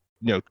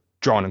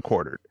 drawn and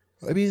quartered.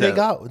 I mean, they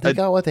got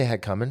what they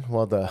had coming.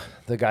 Well, the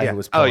guy who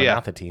was pulling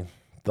out the teeth,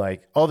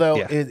 like, although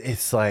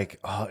it's like,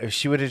 if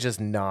she would have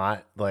just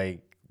not like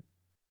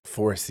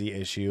forced the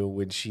issue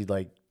when she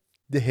like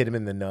hit him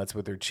in the nuts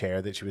with her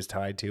chair that she was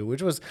tied to,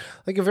 which was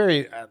like a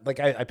very like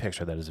I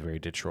picture that as a very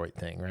Detroit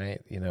thing, right?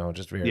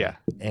 Just very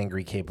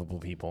angry, capable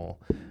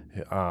people.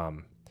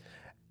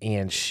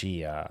 And she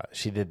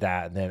did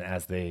that, and then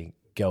as they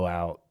go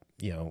out,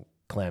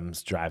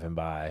 Clem's driving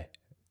by,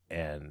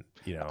 and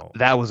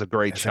that was a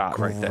great shot,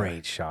 right there.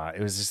 Great shot.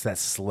 It was just that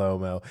slow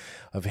mo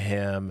of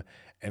him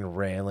and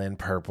Raylan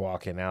perp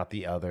walking out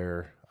the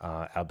other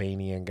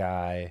Albanian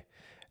guy.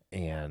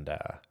 And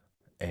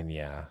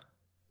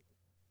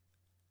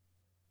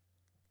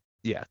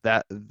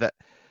that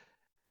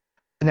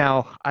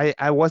now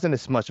I wasn't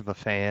as much of a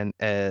fan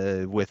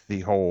with the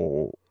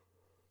whole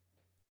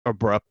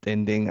abrupt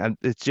ending.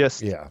 It's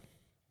just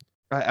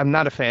I'm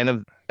not a fan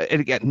of it.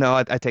 Again, no,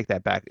 I take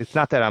that back. It's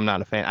not that I'm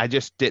not a fan. I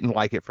just didn't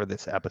like it for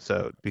this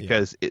episode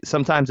because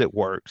sometimes it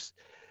works.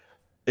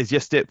 It's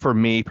just it for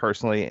me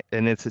personally,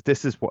 and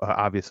this is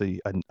obviously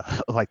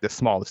like the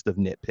smallest of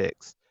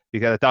nitpicks.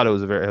 Because I thought it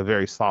was a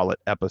very solid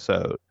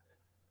episode.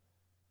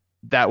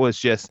 That was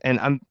just, and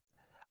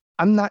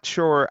I'm not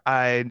sure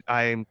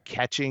I'm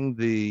catching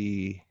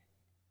the.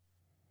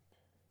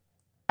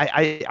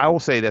 I will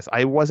say this: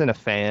 I wasn't a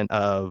fan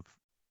of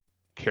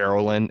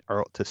Carolyn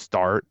to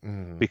start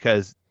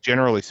because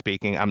generally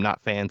speaking, I'm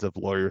not fans of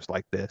lawyers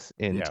like this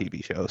in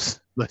TV shows.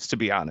 Let's to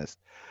be honest,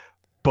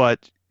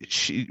 but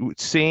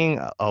seeing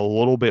a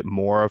little bit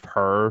more of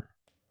her.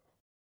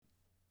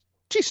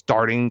 She's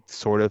starting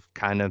sort of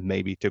kind of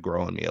maybe to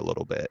grow on me a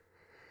little bit.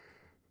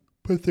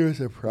 But there's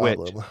a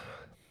problem.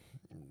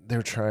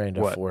 They're trying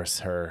to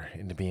force her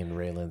into being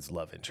Raylan's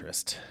love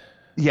interest.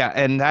 Yeah,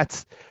 and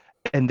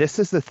this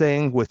is the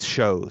thing with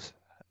shows.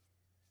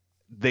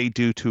 They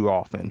do too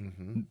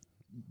often.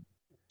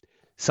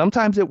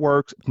 Sometimes it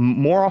works.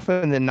 More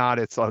often than not,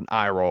 it's an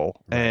eye roll.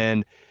 Right.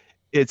 And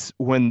it's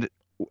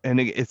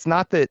it's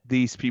not that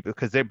these people,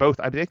 because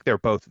I think they're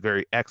both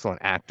very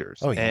excellent actors.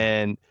 Oh, yeah.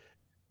 And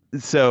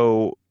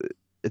so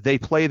they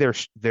play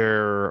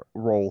their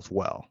roles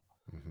well.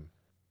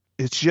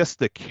 It's just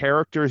the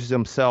characters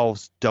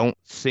themselves don't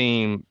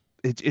seem.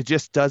 It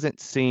just doesn't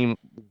seem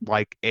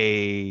like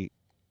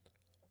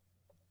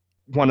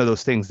one of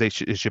those things it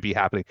should be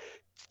happening.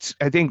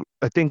 I think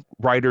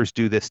writers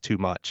do this too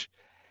much,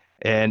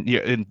 and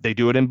they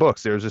do it in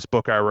books. There's this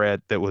book I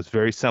read that was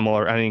very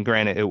similar. I mean,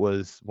 granted, it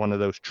was one of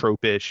those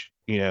tropish.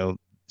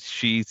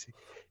 She's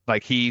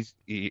like he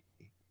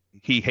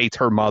hates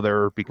her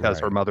mother because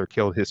her mother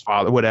killed his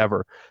father,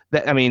 whatever.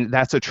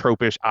 That's a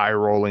tropish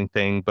eye-rolling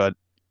thing, but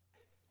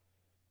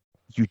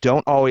you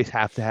don't always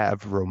have to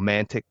have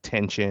romantic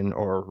tension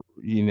or,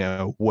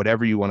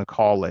 whatever you want to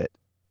call it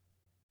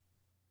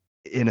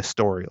in a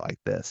story like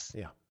this.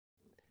 Yeah.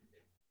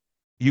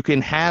 You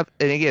can have,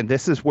 and again,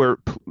 this is where,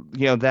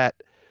 that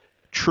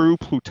true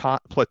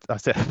platonic,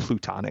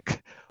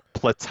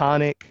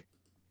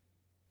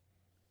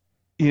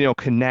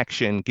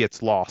 connection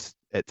gets lost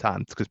at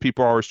times because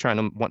people are always trying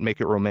to make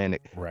it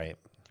romantic. Right.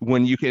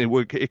 when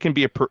it can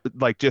be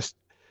like just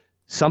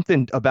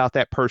something about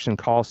that person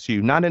calls to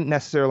you, not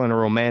necessarily in a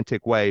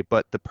romantic way,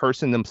 but the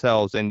person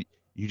themselves, and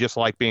you just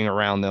like being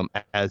around them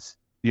as,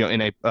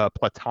 in a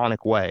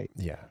platonic way.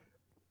 Yeah.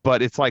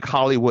 But it's like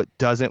Hollywood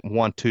doesn't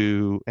want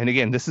to, and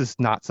again, this is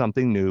not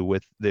something new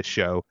with this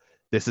show.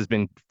 This is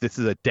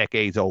a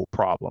decades old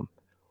problem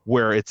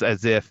where it's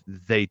as if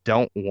they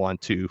don't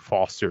want to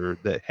foster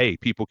that, hey,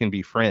 people can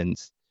be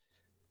friends.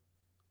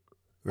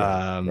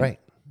 Right. Right.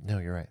 No,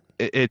 you're right.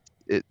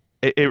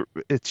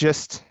 It's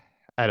just,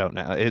 I don't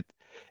know.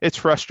 It's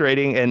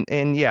frustrating,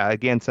 and yeah,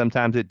 again,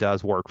 sometimes it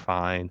does work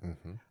fine,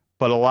 Mm-hmm.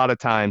 but a lot of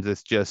times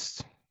it's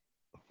just,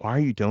 why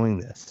are you doing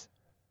this?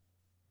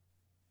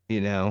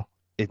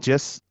 It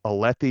just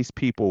let these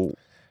people,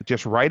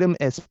 just write them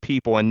as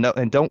people,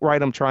 and don't write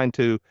them trying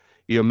to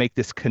make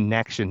this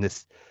connection,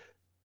 this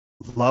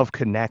love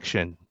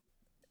connection,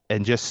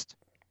 and just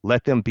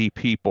let them be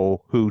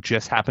people who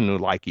just happen to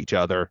like each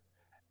other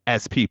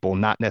as people,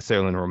 not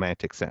necessarily in a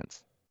romantic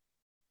sense.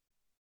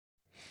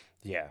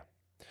 Yeah.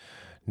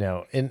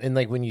 No, and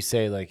like when you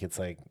say like it's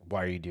like,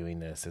 why are you doing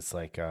this? It's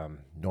like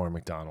Norm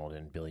Macdonald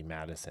and Billy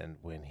Madison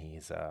when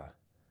he's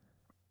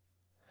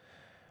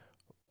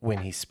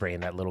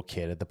spraying that little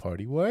kid at the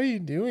party. Why are you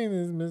doing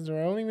this, mister?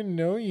 I don't even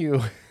know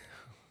you.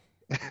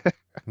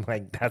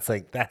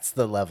 That's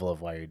the level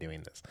of why you're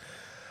doing this.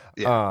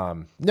 Yeah.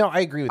 No, I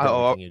agree with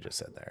everything you just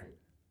said there.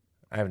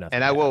 I have nothing.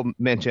 And I will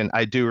mention,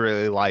 I do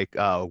really like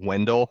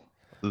Wendell,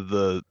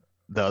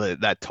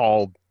 that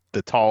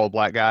tall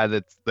black guy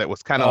that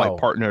was kind of like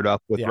partnered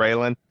up with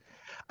Raylan.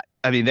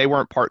 I mean, they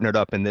weren't partnered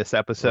up in this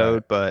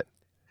episode, right. But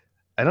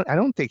I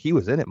don't think he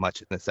was in it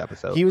much in this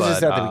episode. He was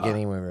just at the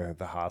beginning when we were at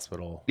the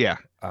hospital. Yeah.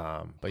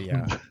 But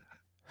yeah.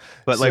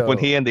 But like when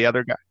he and the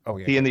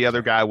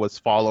other guy was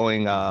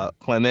following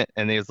Clement,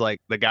 and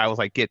the guy was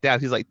like, get down.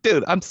 He's like,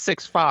 dude, I'm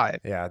 6'5".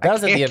 Yeah, that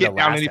was at the end of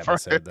last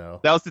episode, though.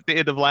 That was at the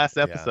end of last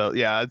episode.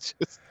 Yeah, it's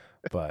just.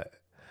 But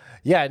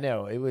yeah,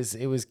 no, it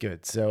was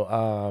good.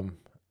 So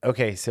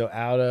okay, so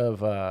out of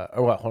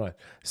hold on.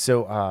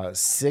 So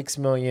 6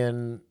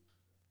 million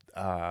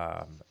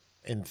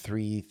and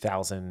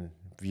 3,000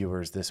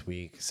 viewers this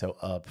week. So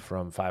up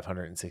from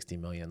 560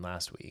 million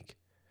last week.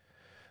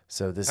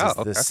 So this is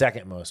the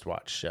second most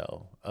watched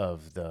show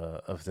of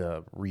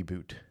the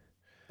reboot.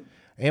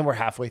 And we're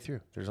halfway through.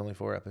 There's only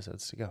 4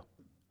 episodes to go.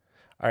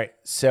 All right.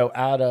 So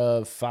out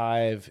of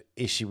 5,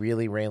 is she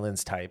really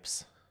Raylan's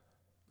types?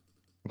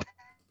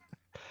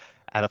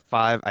 Out of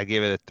 5, I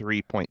gave it a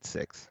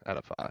 3.6 out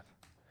of 5.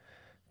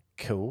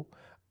 Cool.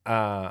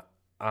 I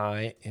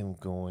am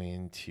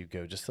going to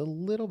go just a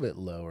little bit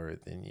lower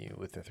than you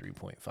with a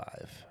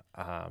 3.5.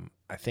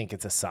 I think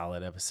it's a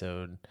solid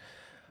episode.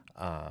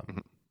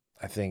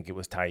 I think it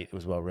was tight. It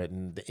was well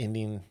written. The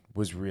ending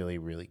was really,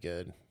 really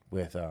good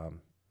with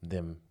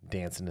them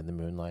dancing in the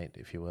moonlight,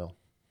 if you will.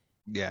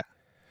 Yeah.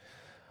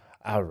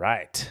 All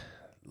right.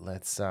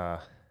 Let's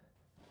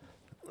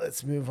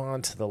move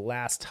on to the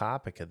last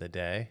topic of the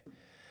day.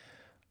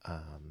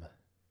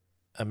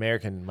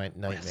 American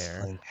Nightmare.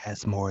 Wrestling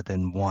has more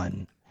than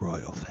one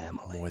royal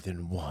family. More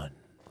than one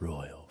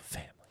royal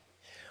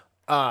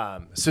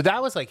family. So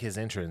that was like his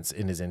entrance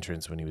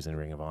when he was in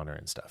Ring of Honor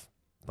and stuff.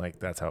 Like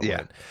that's how it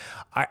went.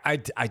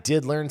 I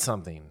did learn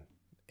something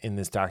in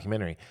this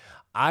documentary.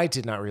 I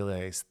did not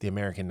realize the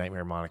American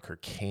Nightmare moniker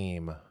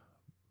came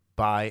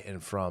by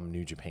and from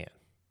New Japan.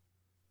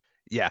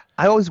 Yeah,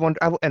 I always wonder,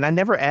 and I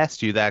never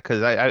asked you that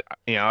because I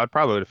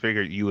probably would have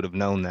figured you would have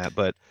known that,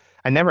 but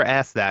I never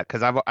asked that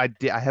because I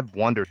have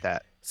wondered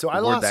that. So I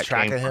lost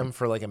track of him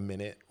for like a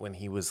minute when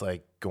he was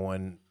like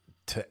going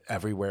to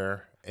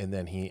everywhere, and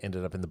then he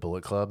ended up in the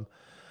Bullet Club.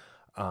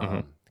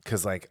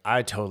 Because like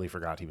I totally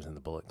forgot he was in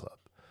the Bullet Club.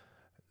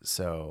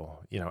 So,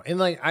 and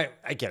like I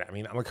get it. I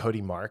mean, I'm a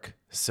Cody Mark.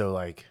 So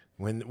like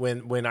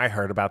when I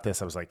heard about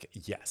this, I was like,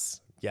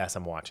 yes,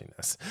 I'm watching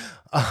this.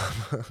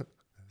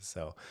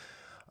 So,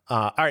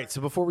 all right.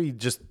 So before we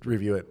just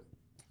review it,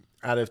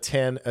 out of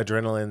 10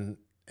 adrenaline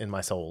in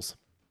my souls,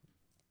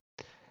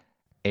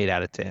 8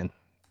 out of 10.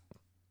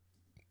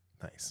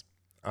 Nice.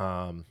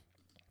 I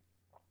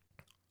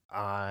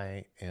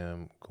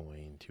am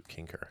going to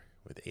concur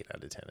with 8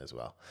 out of 10 as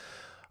well.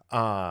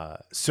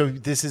 So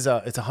this is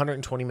it's a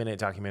 120-minute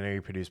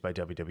documentary produced by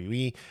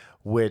WWE,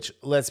 which,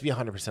 let's be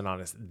 100%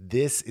 honest,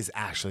 this is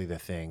actually the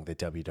thing that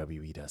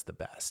WWE does the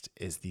best,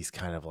 is these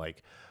kind of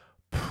like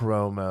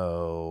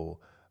promo,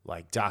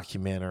 like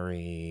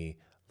documentary,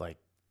 like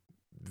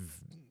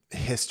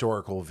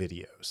historical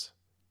videos.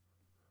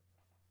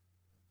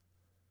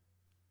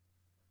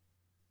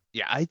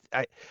 Yeah,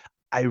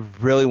 I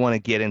really want to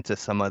get into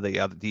some of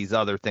these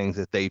other things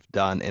that they've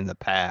done in the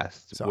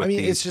past. So I mean,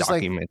 it's just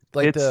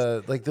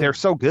they're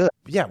so good.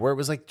 Yeah, where it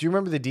was like, do you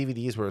remember the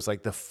DVDs where it was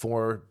like the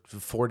four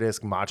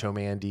disc Macho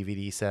Man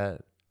DVD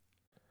set?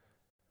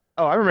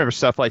 Oh, I remember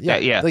stuff like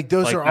that. Yeah, like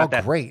those are all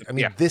great. I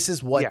mean, this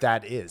is what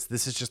that is.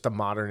 This is just a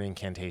modern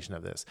incantation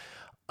of this.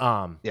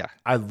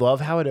 I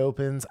love how it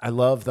opens. I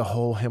love the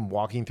whole him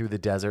walking through the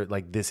desert.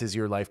 Like, this is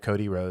your life,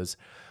 Cody Rhodes.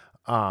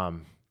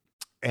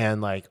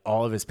 and like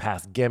all of his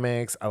past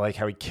gimmicks. I like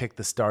how he kicked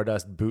the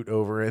Stardust boot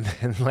over and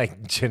then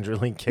like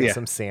gingerly kicked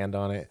some sand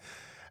on it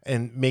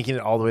and making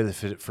it all the way to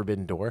the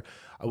Forbidden Door.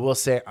 I will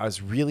say I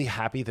was really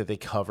happy that they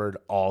covered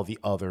all the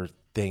other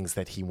things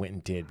that he went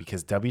and did,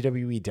 because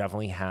WWE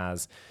definitely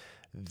has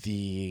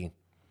the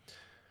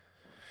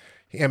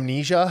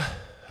amnesia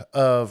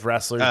of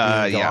wrestlers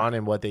being gone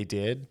and what they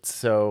did.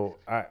 So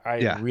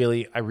I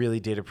really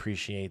did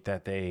appreciate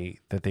that they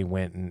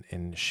went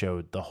and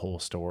showed the whole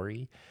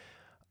story.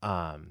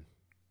 I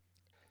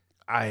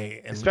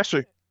am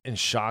especially in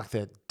shock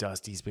that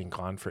Dusty's been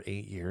gone for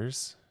 8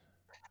 years.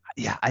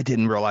 Yeah, I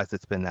didn't realize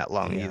it's been that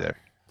long either.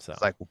 So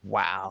it's like,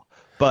 wow.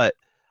 But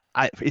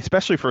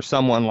especially for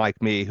someone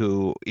like me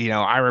who,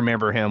 I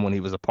remember him when he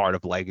was a part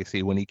of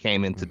Legacy, when he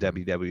came into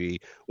WWE,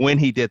 when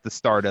he did the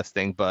Stardust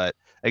thing. But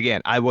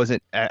again,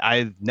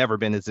 I've never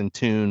been as in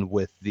tune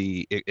with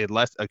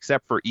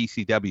except for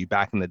ECW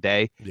back in the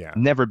day. Yeah.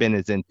 Never been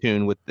as in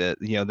tune with the,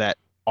 that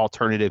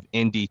alternative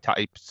indie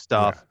type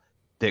stuff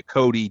that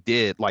Cody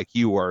did like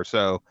you were.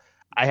 So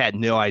I had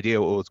no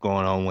idea what was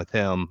going on with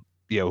him,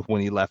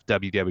 when he left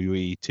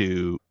WWE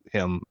to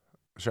him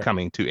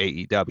coming to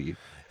AEW.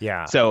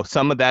 Yeah. So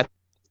some of that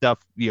stuff,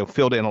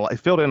 filled in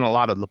a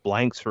lot of the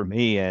blanks for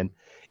me. And,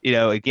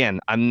 again,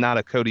 I'm not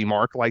a Cody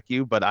Mark like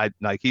you, but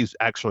he's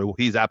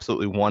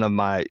absolutely one of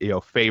my,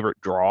 favorite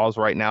draws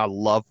right now. I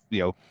love,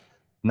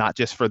 not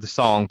just for the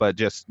song, but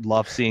just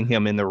love seeing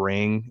him in the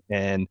ring.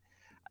 And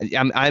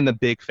I'm a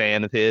big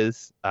fan of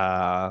his.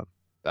 I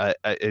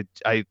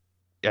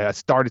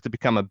started to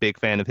become a big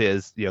fan of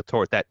his,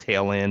 toward that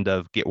tail end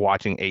of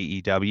watching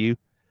AEW.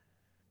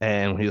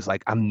 And when he was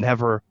like, I'm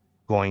never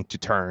going to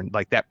turn,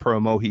 like that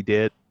promo he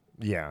did.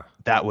 Yeah.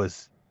 That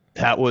was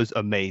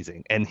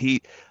amazing. And his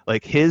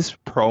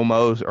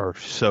promos are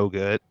so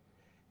good.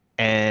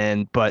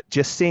 But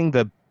just seeing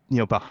the,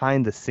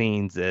 behind the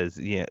scenes as,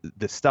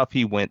 the stuff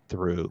he went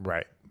through.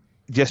 Right.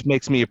 Just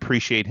makes me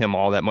appreciate him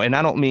all that more. And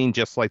I don't mean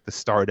just like the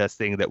Stardust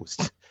thing that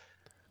was,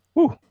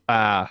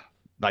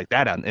 like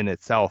that in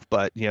itself,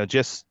 but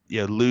just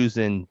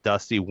losing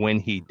Dusty when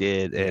he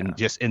did, and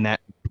just in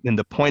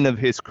the point of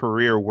his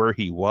career where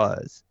he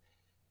was,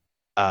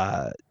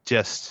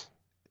 it's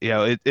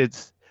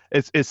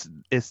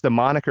the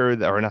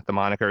moniker, or not the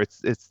moniker,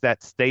 it's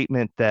that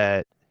statement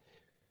that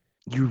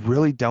you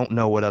really don't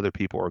know what other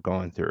people are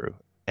going through.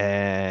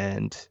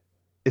 And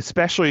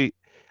especially,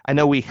 I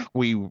know we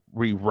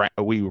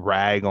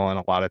rag on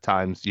a lot of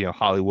times,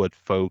 Hollywood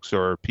folks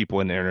or people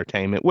in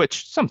entertainment,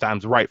 which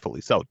sometimes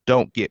rightfully so.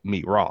 Don't get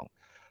me wrong,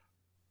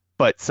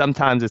 but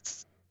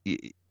sometimes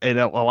and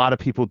a lot of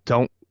people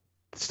don't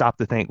stop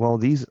to think, well,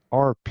 these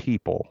are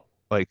people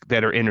like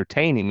that are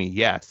entertaining me,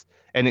 yes,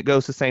 and it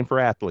goes the same for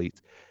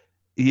athletes.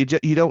 You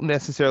don't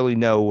necessarily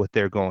know what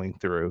they're going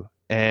through,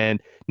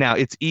 and now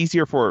it's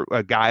easier for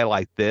a guy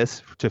like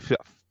this to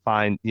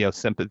find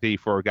sympathy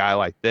for a guy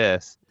like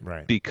this,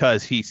 right?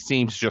 Because he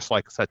seems just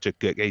like such a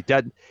good guy.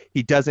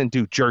 He doesn't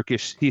do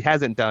jerkish. He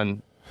hasn't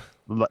done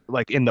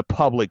like in the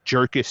public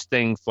jerkish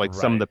things like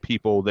some of the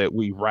people that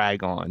we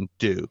rag on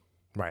do.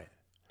 Right.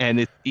 And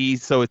it's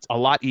easy, so it's a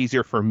lot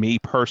easier for me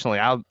personally.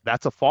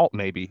 That's a fault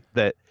maybe,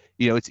 that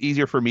it's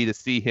easier for me to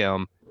see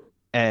him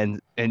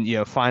and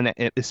find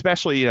that,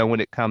 especially when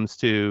it comes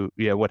to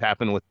what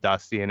happened with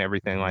Dusty and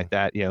everything like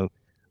that.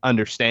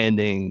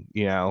 Understanding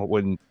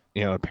when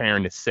a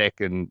parent is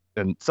sick and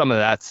some of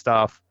that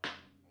stuff.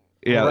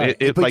 Right.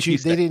 But like they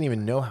didn't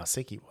even know how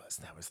sick he was.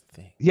 That was the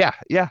thing. Yeah,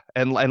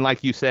 and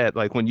like you said,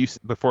 like when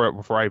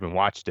before I even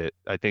watched it,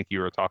 I think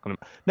you were talking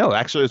about. No,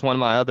 actually, it was one of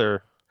my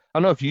other. I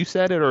don't know if you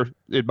said it or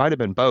it might have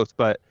been both,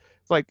 but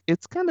it's like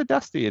it's kind of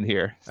dusty in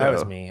here. So, that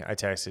was me. I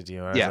texted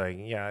you and I was like,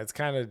 "Yeah, it's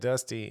kind of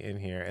dusty in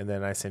here," and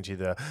then I sent you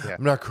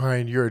 "I'm not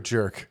crying, you're a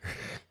jerk."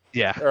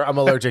 Yeah, or I'm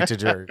allergic to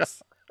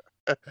jerks.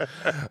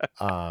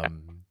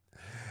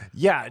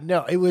 Yeah,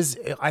 no, it was.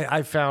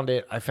 I found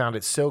it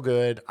so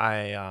good.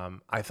 I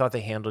thought they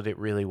handled it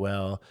really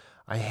well.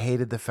 I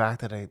hated the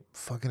fact that I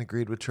fucking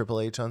agreed with Triple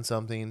H on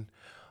something.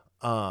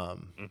 So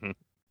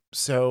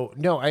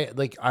no,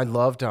 I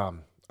loved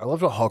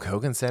what Hulk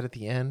Hogan said at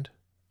the end.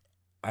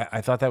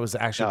 I thought that was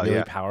actually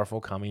really powerful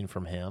coming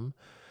from him.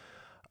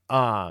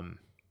 Now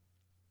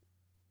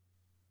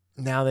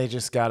they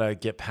just gotta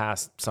get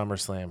past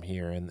SummerSlam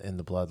here in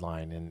the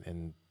bloodline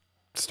and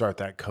start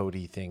that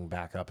Cody thing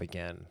back up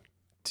again.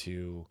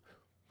 To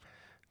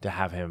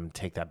have him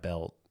take that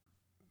belt.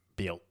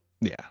 Yeah.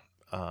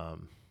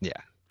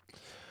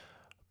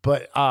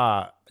 But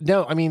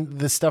no, I mean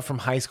the stuff from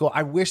high school.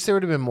 I wish there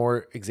would have been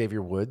more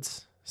Xavier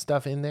Woods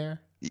stuff in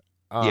there.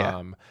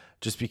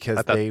 Just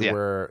because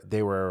they're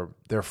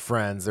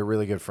friends. They're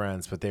really good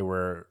friends, but they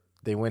went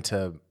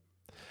to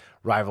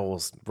rival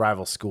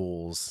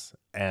schools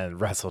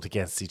and wrestled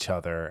against each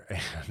other,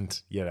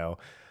 and it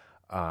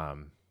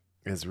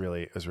was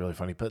really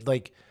funny. But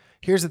like,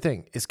 here's the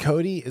thing: is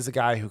Cody is a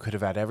guy who could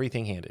have had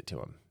everything handed to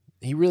him.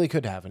 He really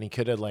could have, and he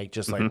could have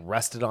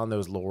rested on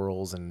those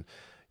laurels and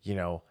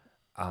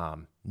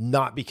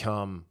not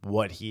become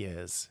what he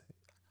is.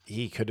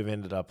 He could have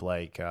ended up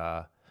like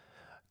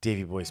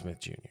Davey Boy Smith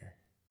Jr.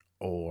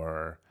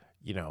 or,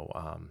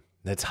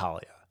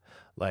 Natalia,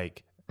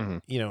 like,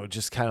 Mhm.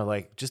 just kind of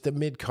like just a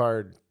mid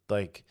card,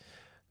 like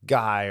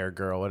guy or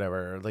girl,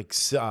 whatever, like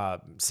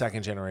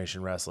second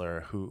generation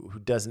wrestler who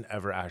doesn't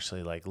ever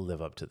actually like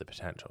live up to the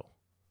potential.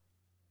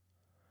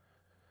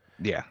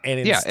 Yeah.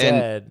 And Yeah. And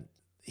instead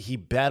he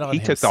bet on he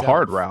took the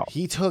hard himself. route.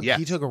 He took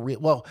Yes. a real,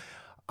 well,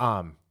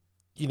 um,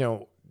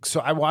 so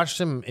I watched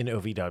him in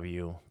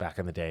OVW back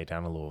in the day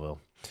down in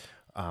Louisville,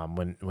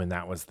 when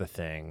that was the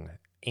thing.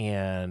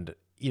 And,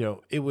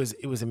 it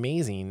was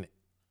amazing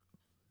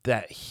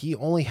that he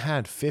only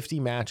had 50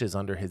 matches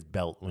under his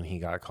belt when he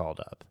got called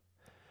up.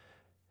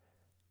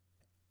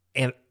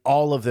 And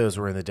all of those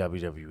were in the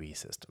WWE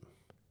system.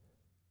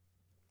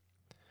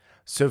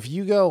 So if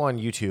you go on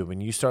YouTube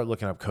and you start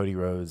looking up Cody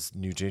Rhodes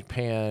New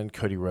Japan,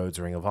 Cody Rhodes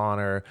Ring of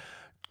Honor,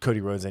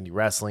 Cody Rhodes Indie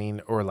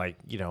Wrestling, or like,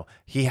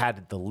 he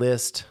had the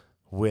list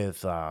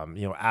with,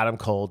 Adam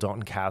Cole,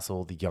 Dalton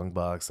Castle, the Young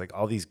Bucks, like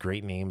all these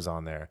great names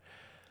on there.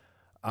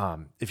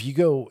 If you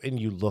go and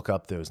you look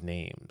up those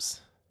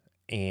names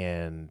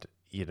and,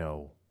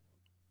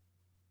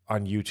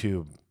 on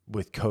YouTube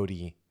with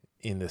Cody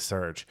in the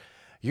search,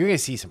 you're going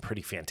to see some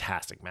pretty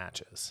fantastic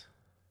matches.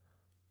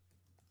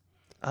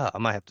 I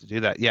might have to do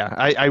that. Yeah.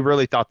 I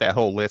really thought that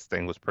whole list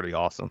thing was pretty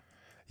awesome.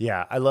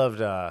 Yeah, I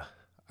loved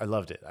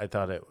it. I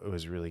thought it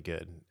was really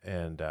good.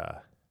 And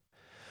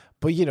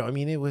but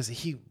it was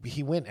he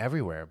went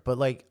everywhere. But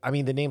like,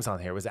 the names on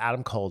here was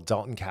Adam Cole,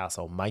 Dalton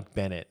Castle, Mike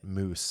Bennett,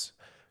 Moose,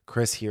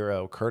 Chris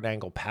Hero, Kurt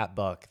Angle, Pat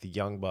Buck, the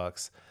Young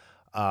Bucks,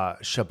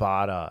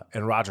 Shibata,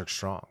 and Roderick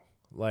Strong.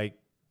 Like,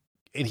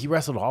 and he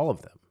wrestled all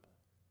of them.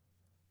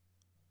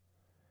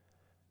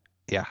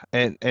 Yeah.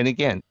 And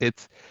again,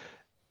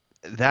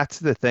 that's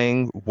the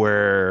thing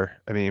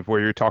where, where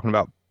you're talking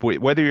about,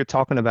 whether you're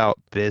talking about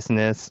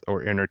business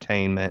or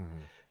entertainment,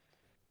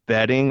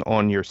 betting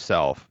on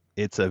yourself,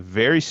 it's a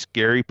very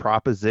scary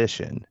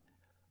proposition.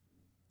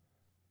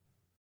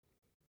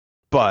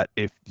 But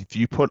if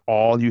you put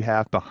all you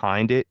have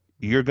behind it,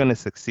 you're going to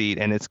succeed.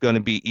 And it's going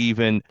to be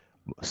even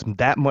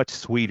that much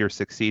sweeter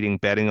succeeding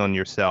betting on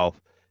yourself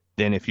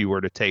than if you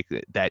were to take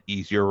that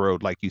easier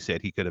road, like you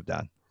said he could have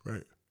done.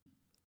 Right.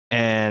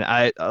 And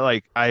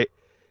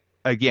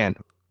again,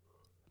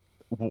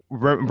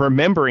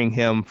 remembering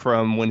him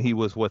from when he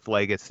was with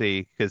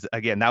Legacy, because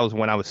again, that was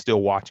when I was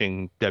still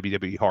watching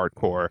WWE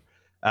Hardcore,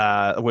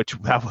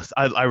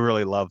 I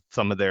really loved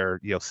some of their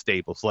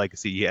stables.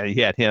 Legacy, yeah,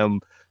 he had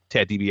him,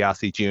 Ted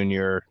DiBiase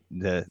Jr.,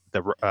 the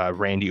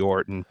Randy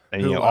Orton,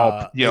 and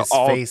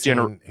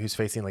who's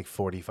facing like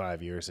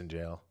 45 years in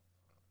jail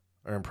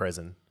or in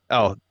prison.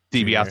 Oh,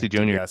 DiBiase Jr.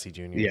 DiBiase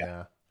Jr.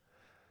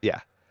 Yeah.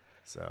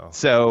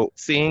 So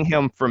seeing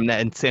him from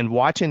that and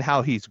watching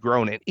how he's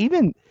grown, and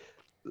even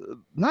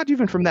not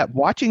even from that,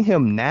 watching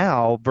him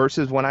now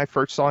versus when I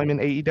first saw him in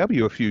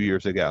AEW a few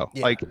years ago.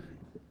 Yeah. Like,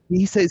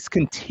 he says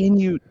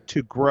continued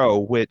to grow,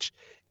 which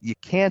you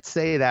can't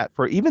say that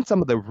for even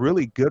some of the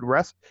really good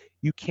wrestlers.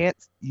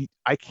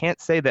 I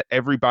can't say that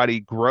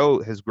everybody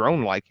has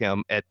grown like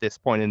him at this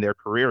point in their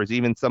careers,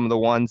 even some of the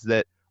ones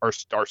that are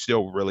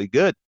still really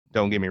good.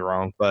 Don't get me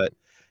wrong, but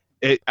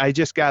I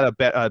just got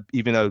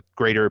even a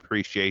greater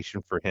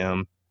appreciation for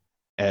him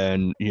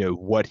and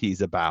what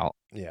he's about.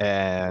 Yeah.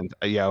 And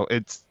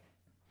it's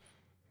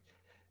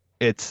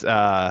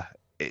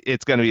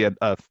going to be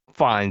a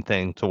fine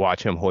thing to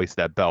watch him hoist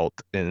that belt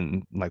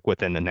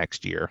within the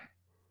next year.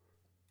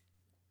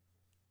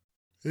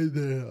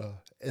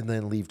 And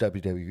then leave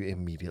WWE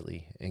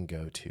immediately and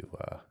go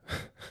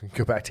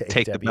back to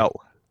AEW.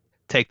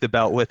 Take the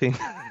belt with him.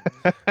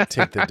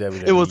 Take the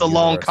WWE. It was the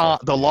long con.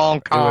 It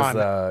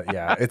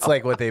was, it's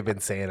like what they've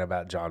been saying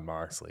about John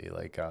Moxley,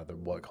 like the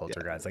What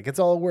Culture guys. Like, it's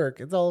all work.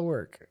 It's all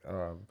work.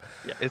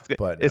 It's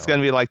going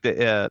to be like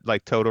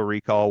the Total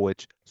Recall,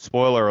 which,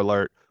 spoiler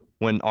alert,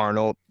 when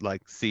Arnold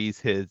sees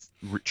his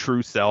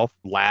true self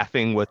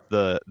laughing with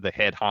the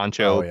head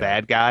honcho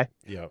bad guy.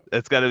 Yeah,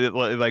 it's got to be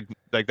like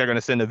they're going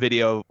to send a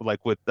video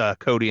with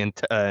Cody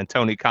and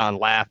Tony Khan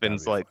laughing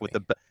with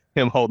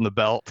him holding the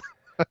belt.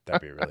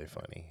 That'd be really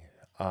funny.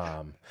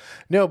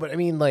 No, but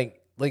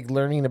like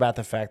learning about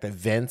the fact that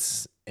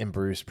Vince and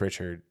Bruce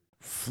Pritchard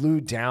flew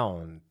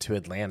down to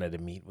Atlanta to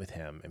meet with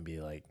him and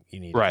be like, you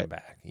need to come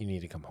back. You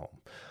need to come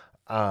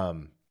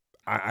home.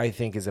 I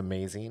think is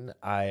amazing.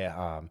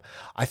 I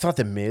thought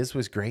the Miz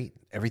was great.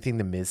 Everything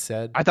the Miz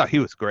said. I thought he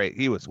was great.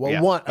 He was well.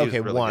 Yeah, one, he was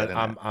okay, really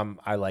one.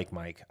 I like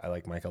Mike. I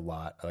like Mike a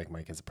lot. I like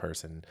Mike as a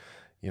person.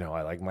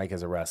 I like Mike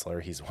as a wrestler.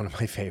 He's one of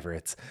my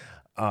favorites.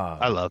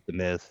 I love the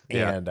Miz.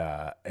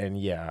 Yeah.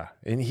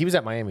 And he was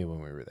at Miami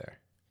when we were there.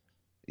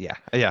 Yeah.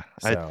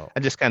 So,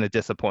 I'm just kind of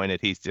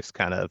disappointed. He's just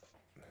kind of.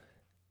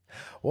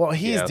 Well,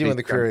 he's doing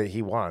the career that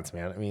he wants,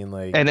 man.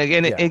 And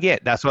again,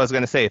 that's what I was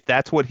going to say. If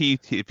that's what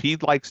if he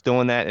likes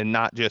doing that and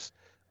not just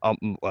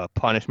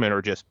punishment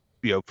or just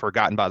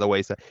forgotten by the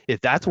wayside, if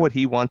that's what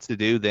he wants to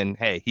do, then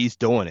hey, he's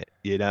doing it.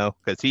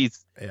 Because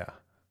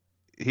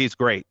he's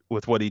great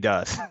with what he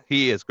does.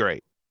 He is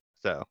great.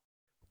 So,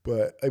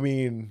 but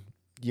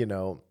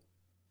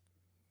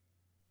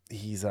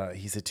he's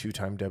a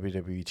two-time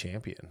WWE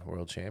champion,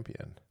 world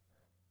champion.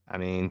 I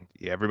mean,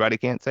 everybody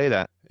can't say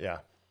that. Yeah.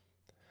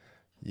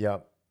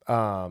 Yep.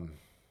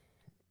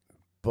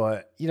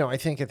 But I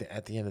think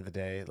at the end of the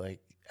day, like,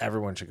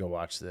 everyone should go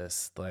watch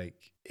this. Like,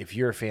 if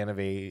you're a fan of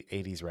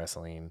 80s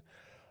wrestling,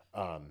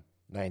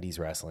 90s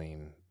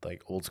wrestling,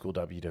 like old school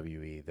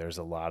WWE, there's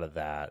a lot of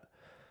that.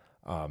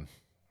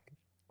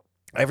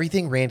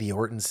 Everything Randy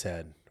Orton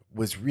said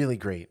was really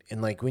great.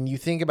 And like, when you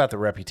think about the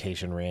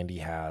reputation Randy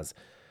has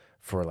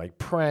for like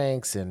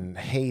pranks and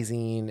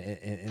hazing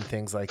and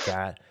things like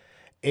that,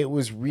 it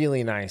was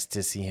really nice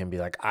to see him be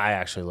like, I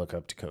actually look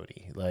up to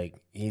Cody. Like,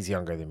 he's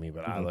younger than me,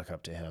 but I look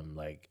up to him,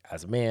 like,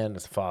 as a man,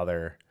 as a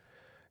father,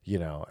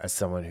 as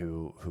someone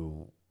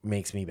who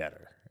makes me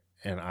better.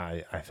 And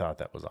I thought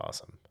that was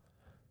awesome.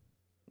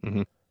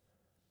 Mm-hmm.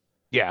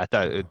 Yeah,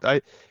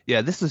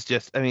 this is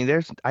just, I mean,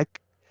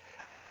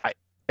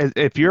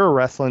 if you're a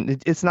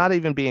wrestling, it's not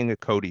even being a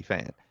Cody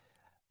fan.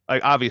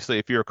 Like, obviously,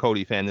 if you're a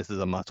Cody fan, this is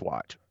a must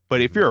watch. But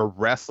if you're a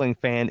wrestling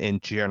fan in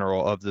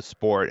general of the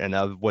sport and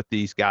of what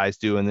these guys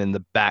do and then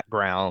the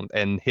background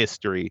and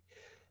history,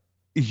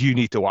 you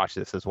need to watch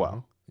this as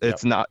well. Yep.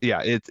 It's not,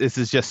 this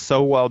is just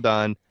so well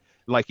done.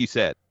 Like you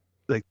said,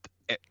 like,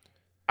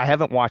 I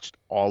haven't watched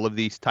all of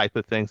these type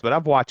of things, but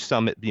I've watched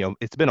some,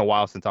 it's been a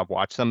while since I've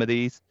watched some of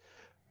these.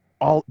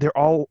 They're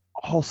all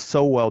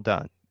so well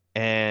done.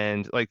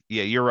 And like,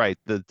 yeah, you're right.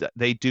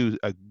 They do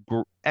a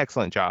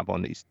excellent job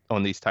on these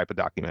type of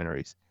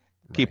documentaries.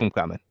 Right. Keep them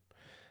coming.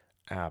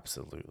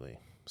 Absolutely.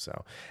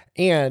 So,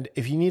 and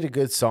if you need a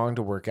good song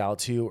to work out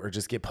to, or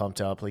just get pumped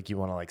up, like you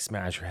want to like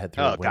smash your head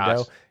through a window,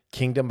 gosh.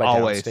 Kingdom by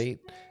Downstate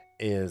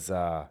is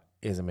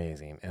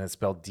amazing, and it's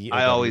spelled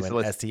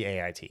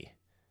DOWNSTAIT.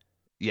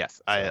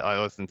 Yes, so,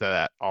 I listen to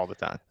that all the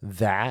time.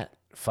 That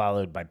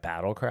followed by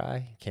Battle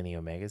Cry, Kenny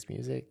Omega's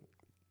music.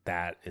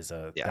 That's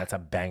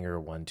a banger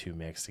 1-2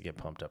 mix to get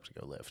pumped up to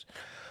go lift.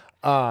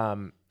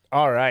 All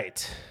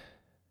right.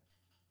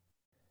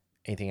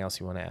 Anything else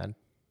you want to add?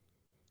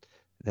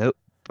 Nope.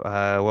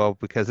 Well,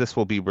 because this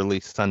will be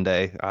released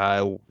Sunday,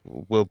 I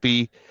will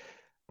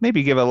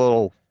maybe give a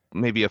little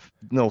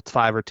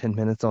 5 or 10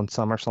 minutes on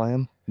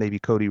SummerSlam. Maybe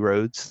Cody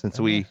Rhodes, since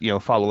we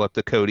follow up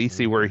to Cody,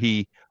 see where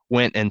he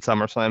went in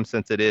SummerSlam,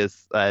 since it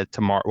is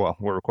tomorrow. Well,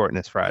 we're recording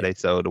this Friday,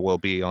 so it will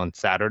be on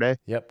Saturday.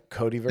 Yep,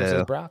 Cody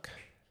versus Brock.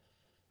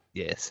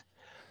 Yes.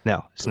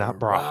 No, it's not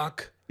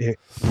Brock.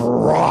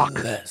 Brock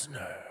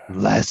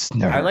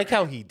Lesnar. I like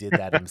how he did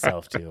that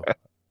himself too.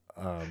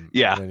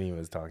 When he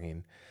was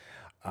talking.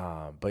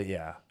 But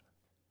yeah,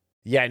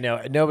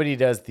 no, nobody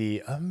does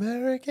the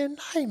American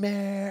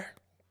Nightmare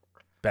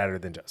better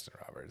than Justin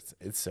Roberts.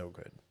 It's so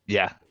good.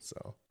 Yeah.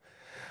 So,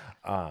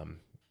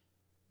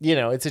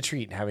 it's a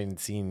treat having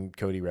seen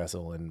Cody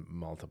wrestle in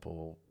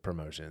multiple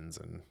promotions,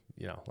 and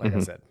like I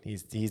said,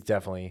 he's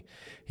definitely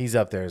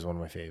up there as one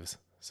of my faves.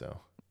 So.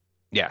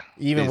 Yeah.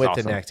 Even with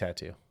the neck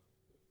tattoo.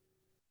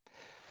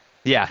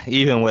 Yeah,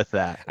 even with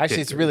that.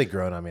 Actually, it's really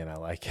grown on me, and I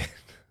like it.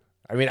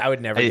 I mean, I would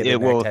never get a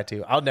neck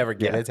tattoo. I'll never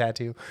get a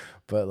tattoo,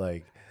 but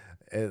like,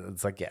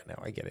 it's like, no,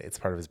 I get it. It's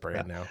part of his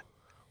brand now.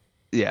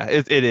 Yeah,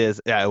 it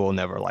is. Yeah, I will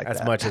never like as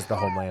that. much as the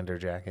Homelander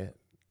jacket.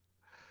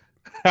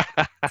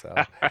 So,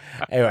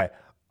 anyway,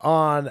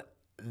 on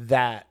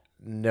that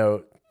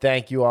note,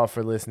 thank you all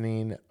for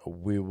listening.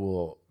 We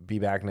will be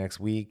back next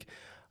week.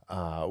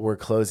 We're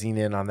closing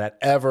in on that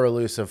ever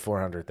elusive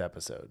 400th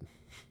episode.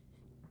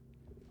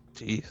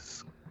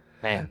 Jeez,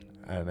 man.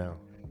 I don't know.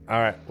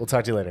 All right. We'll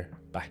talk to you later.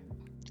 Bye.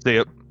 See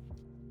you.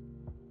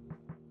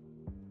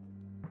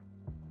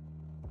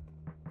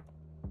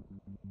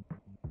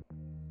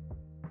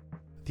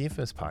 The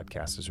Infamous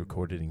Podcast is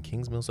recorded in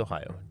Kings Mills,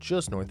 Ohio,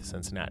 just north of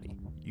Cincinnati.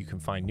 You can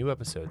find new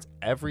episodes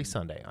every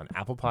Sunday on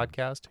Apple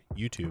Podcast,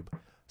 YouTube,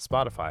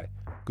 Spotify,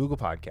 Google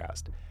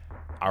Podcast,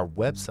 our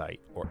website,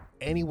 or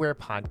anywhere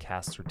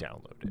podcasts are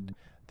downloaded.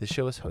 This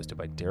show is hosted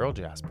by Daryl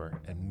Jasper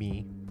and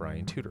me,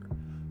 Brian Tudor.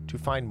 To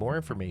find more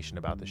information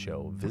about the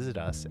show, visit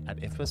us at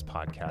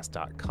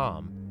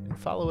infamouspodcast.com and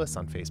follow us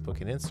on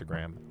Facebook and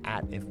Instagram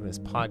at Infamous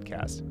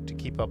Podcast to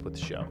keep up with the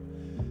show.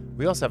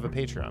 We also have a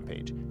Patreon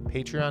page,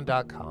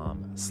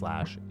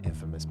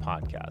 patreon.com/Infamous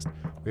Podcast.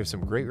 We have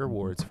some great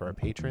rewards for our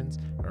patrons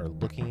and are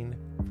looking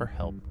for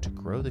help to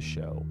grow the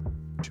show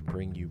to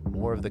bring you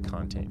more of the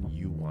content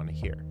you want to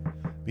hear.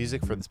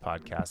 Music for this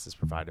podcast is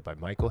provided by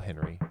Michael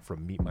Henry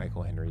from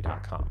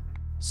meetmichaelhenry.com.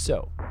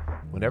 So,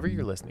 whenever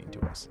you're listening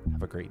to us,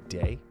 have a great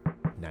day,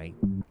 night,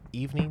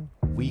 evening,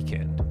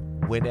 weekend,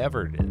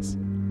 whenever it is,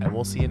 and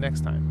we'll see you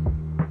next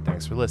time.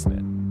 Thanks for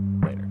listening.